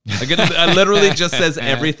 Like it literally just says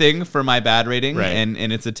everything for my bad rating, Right. and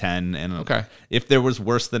it's a 10. And Okay. if there was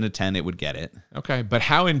worse than a 10, it would get it. Okay, but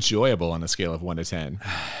how enjoyable on a scale of 1 to 10?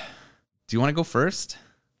 Do you want to go first?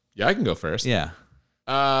 Yeah, I can go first. Yeah.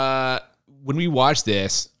 When we watched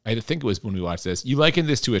this, I think it was when we watched this, you likened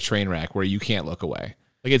this to a train wreck where you can't look away.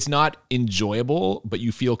 Like, it's not enjoyable, but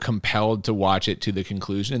you feel compelled to watch it to the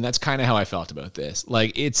conclusion. And that's kind of how I felt about this.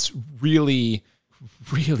 Like, it's really,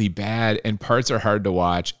 really bad, and parts are hard to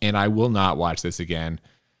watch, and I will not watch this again.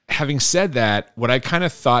 Having said that, what I kind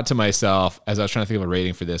of thought to myself as I was trying to think of a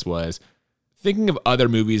rating for this was, thinking of other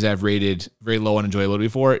movies I've rated very low on enjoyability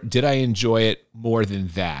before, did I enjoy it more than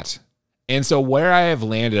that? And so where I have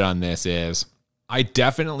landed on this is, I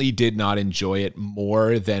definitely did not enjoy it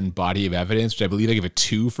more than Body of Evidence, which I believe I give a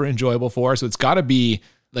 2 for enjoyable for. So it's got to be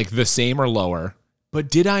like the same or lower. But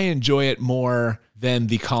did I enjoy it more than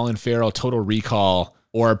the Colin Farrell Total Recall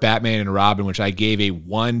or Batman and Robin, which I gave a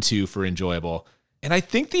 1-2 for enjoyable? And I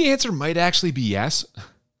think the answer might actually be yes.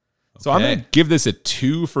 So I'm going to give this a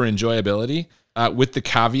 2 for enjoyability, with the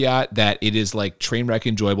caveat that it is like train wreck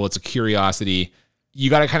enjoyable. It's a curiosity. You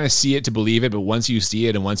got to kind of see it to believe it, but once you see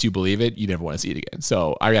it and once you believe it, you never want to see it again.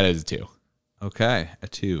 So I got it as a 2. Okay, a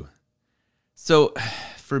 2. So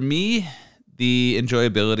for me, the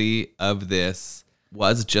enjoyability of this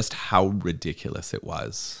was just how ridiculous it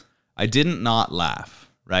was. I didn't not laugh,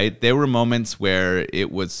 right? There were moments where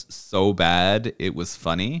it was so bad, it was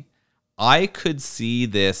funny. I could see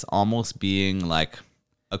this almost being like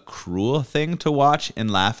a cruel thing to watch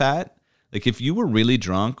and laugh at. Like if you were really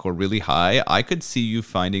drunk or really high, I could see you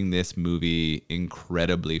finding this movie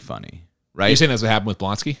incredibly funny, right? You're saying that's what happened with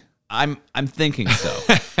Blonsky? I'm thinking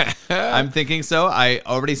so. I'm thinking so. I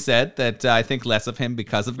already said that I think less of him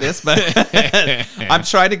because of this, but I'm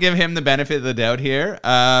trying to give him the benefit of the doubt here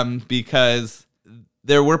because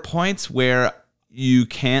there were points where you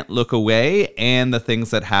can't look away and the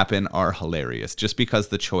things that happen are hilarious just because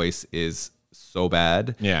the choice is so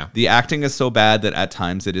bad. Yeah. The acting is so bad that at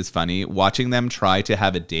times it is funny. Watching them try to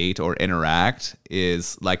have a date or interact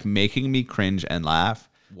is like making me cringe and laugh.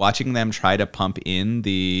 Watching them try to pump in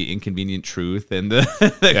the inconvenient truth and the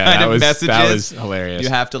kind of messages that was hilarious. you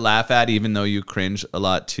have to laugh at, even though you cringe a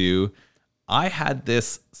lot too. I had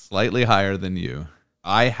this slightly higher than you.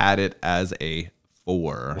 I had it as a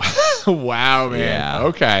 4. Wow, man. Yeah.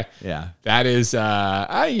 Okay. Yeah. That is,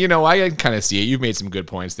 I can kind of see it. You've made some good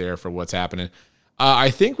points there for what's happening.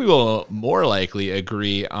 I think we will more likely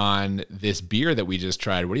agree on this beer that we just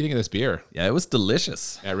tried. What do you think of this beer? Yeah, it was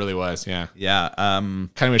delicious. Yeah, it really was. Yeah. Yeah.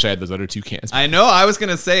 Kind of wish I had those other 2 cans. I know. I was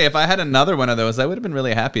going to say, if I had another one of those, I would have been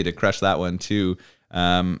really happy to crush that one too.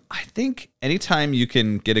 I think anytime you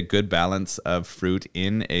can get a good balance of fruit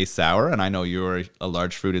in a sour, and I know you're a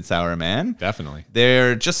large fruited sour man. Definitely.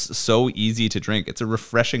 They're just so easy to drink. It's a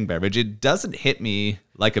refreshing beverage. It doesn't hit me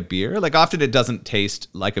like a beer. Like often it doesn't taste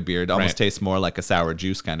like a beer. It almost tastes more like a sour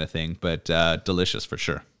juice kind of thing, but delicious for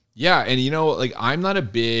sure. Yeah. And I'm not a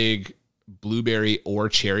big blueberry or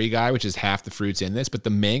cherry guy, which is half the fruits in this, but the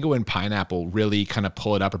mango and pineapple really kind of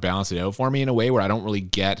pull it up or balance it out for me in a way where I don't really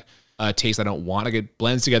get taste I don't want to get.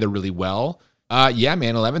 Blends together really well. Yeah,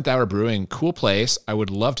 man, 11th Hour Brewing, cool place. I would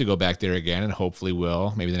love to go back there again and hopefully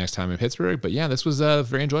will, maybe the next time in Pittsburgh. But yeah, this was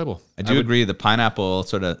very enjoyable. I do agree. The pineapple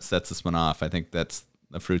sort of sets this one off. I think that's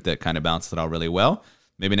a fruit that kind of balances it all really well.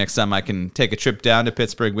 Maybe next time I can take a trip down to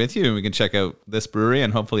Pittsburgh with you and we can check out this brewery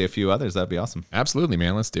and hopefully a few others. That'd be awesome. Absolutely,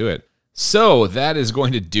 man. Let's do it. So that is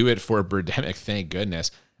going to do it for Birdemic. Thank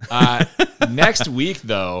goodness. Next week,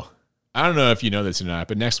 though, I don't know if you know this or not,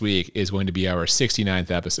 but next week is going to be our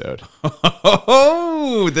 69th episode.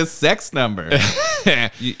 Oh, the sex number.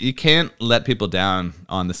 You can't let people down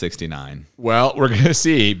on the 69. Well, we're going to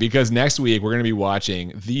see, because next week we're going to be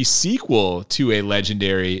watching the sequel to a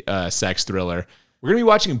legendary sex thriller. We're going to be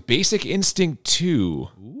watching Basic Instinct 2.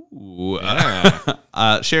 Ooh.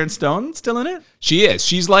 Yeah. Sharon Stone still in it? She is.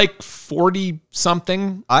 She's like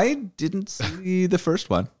 40-something. I didn't see the first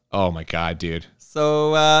one. Oh, my God, dude.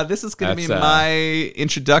 So this is going to be my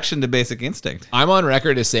introduction to Basic Instinct. I'm on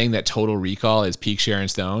record as saying that Total Recall is peak Sharon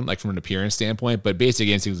Stone, like from an appearance standpoint, but Basic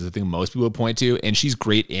Instinct is the thing most people would point to, and she's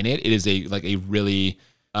great in it. It is a really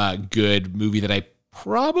good movie that I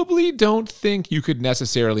probably don't think you could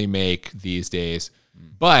necessarily make these days.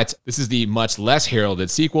 But this is the much less heralded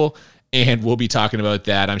sequel, and we'll be talking about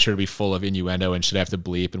that. I'm sure it'll be full of innuendo and should have to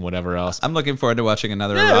bleep and whatever else. I'm looking forward to watching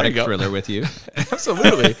another erotic thriller with you.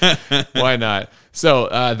 Absolutely. Why not? So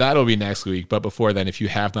that'll be next week. But before then, if you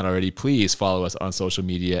have not already, please follow us on social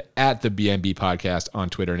media at the BNB Podcast on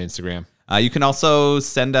Twitter and Instagram. You can also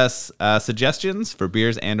send us suggestions for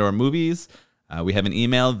beers and or movies. We have an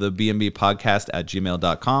email,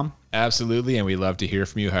 thebnbpodcast@gmail.com. Absolutely, and we love to hear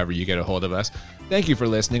from you however you get a hold of us. Thank you for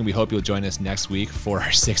listening. We hope you'll join us next week for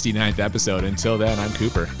our 69th episode. Until then, I'm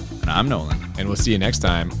Cooper. And I'm Nolan. And we'll see you next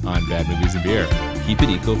time on Bad Movies and Beer. Keep it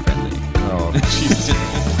eco-friendly. Oh, Jesus.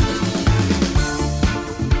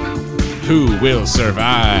 Who will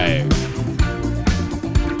survive?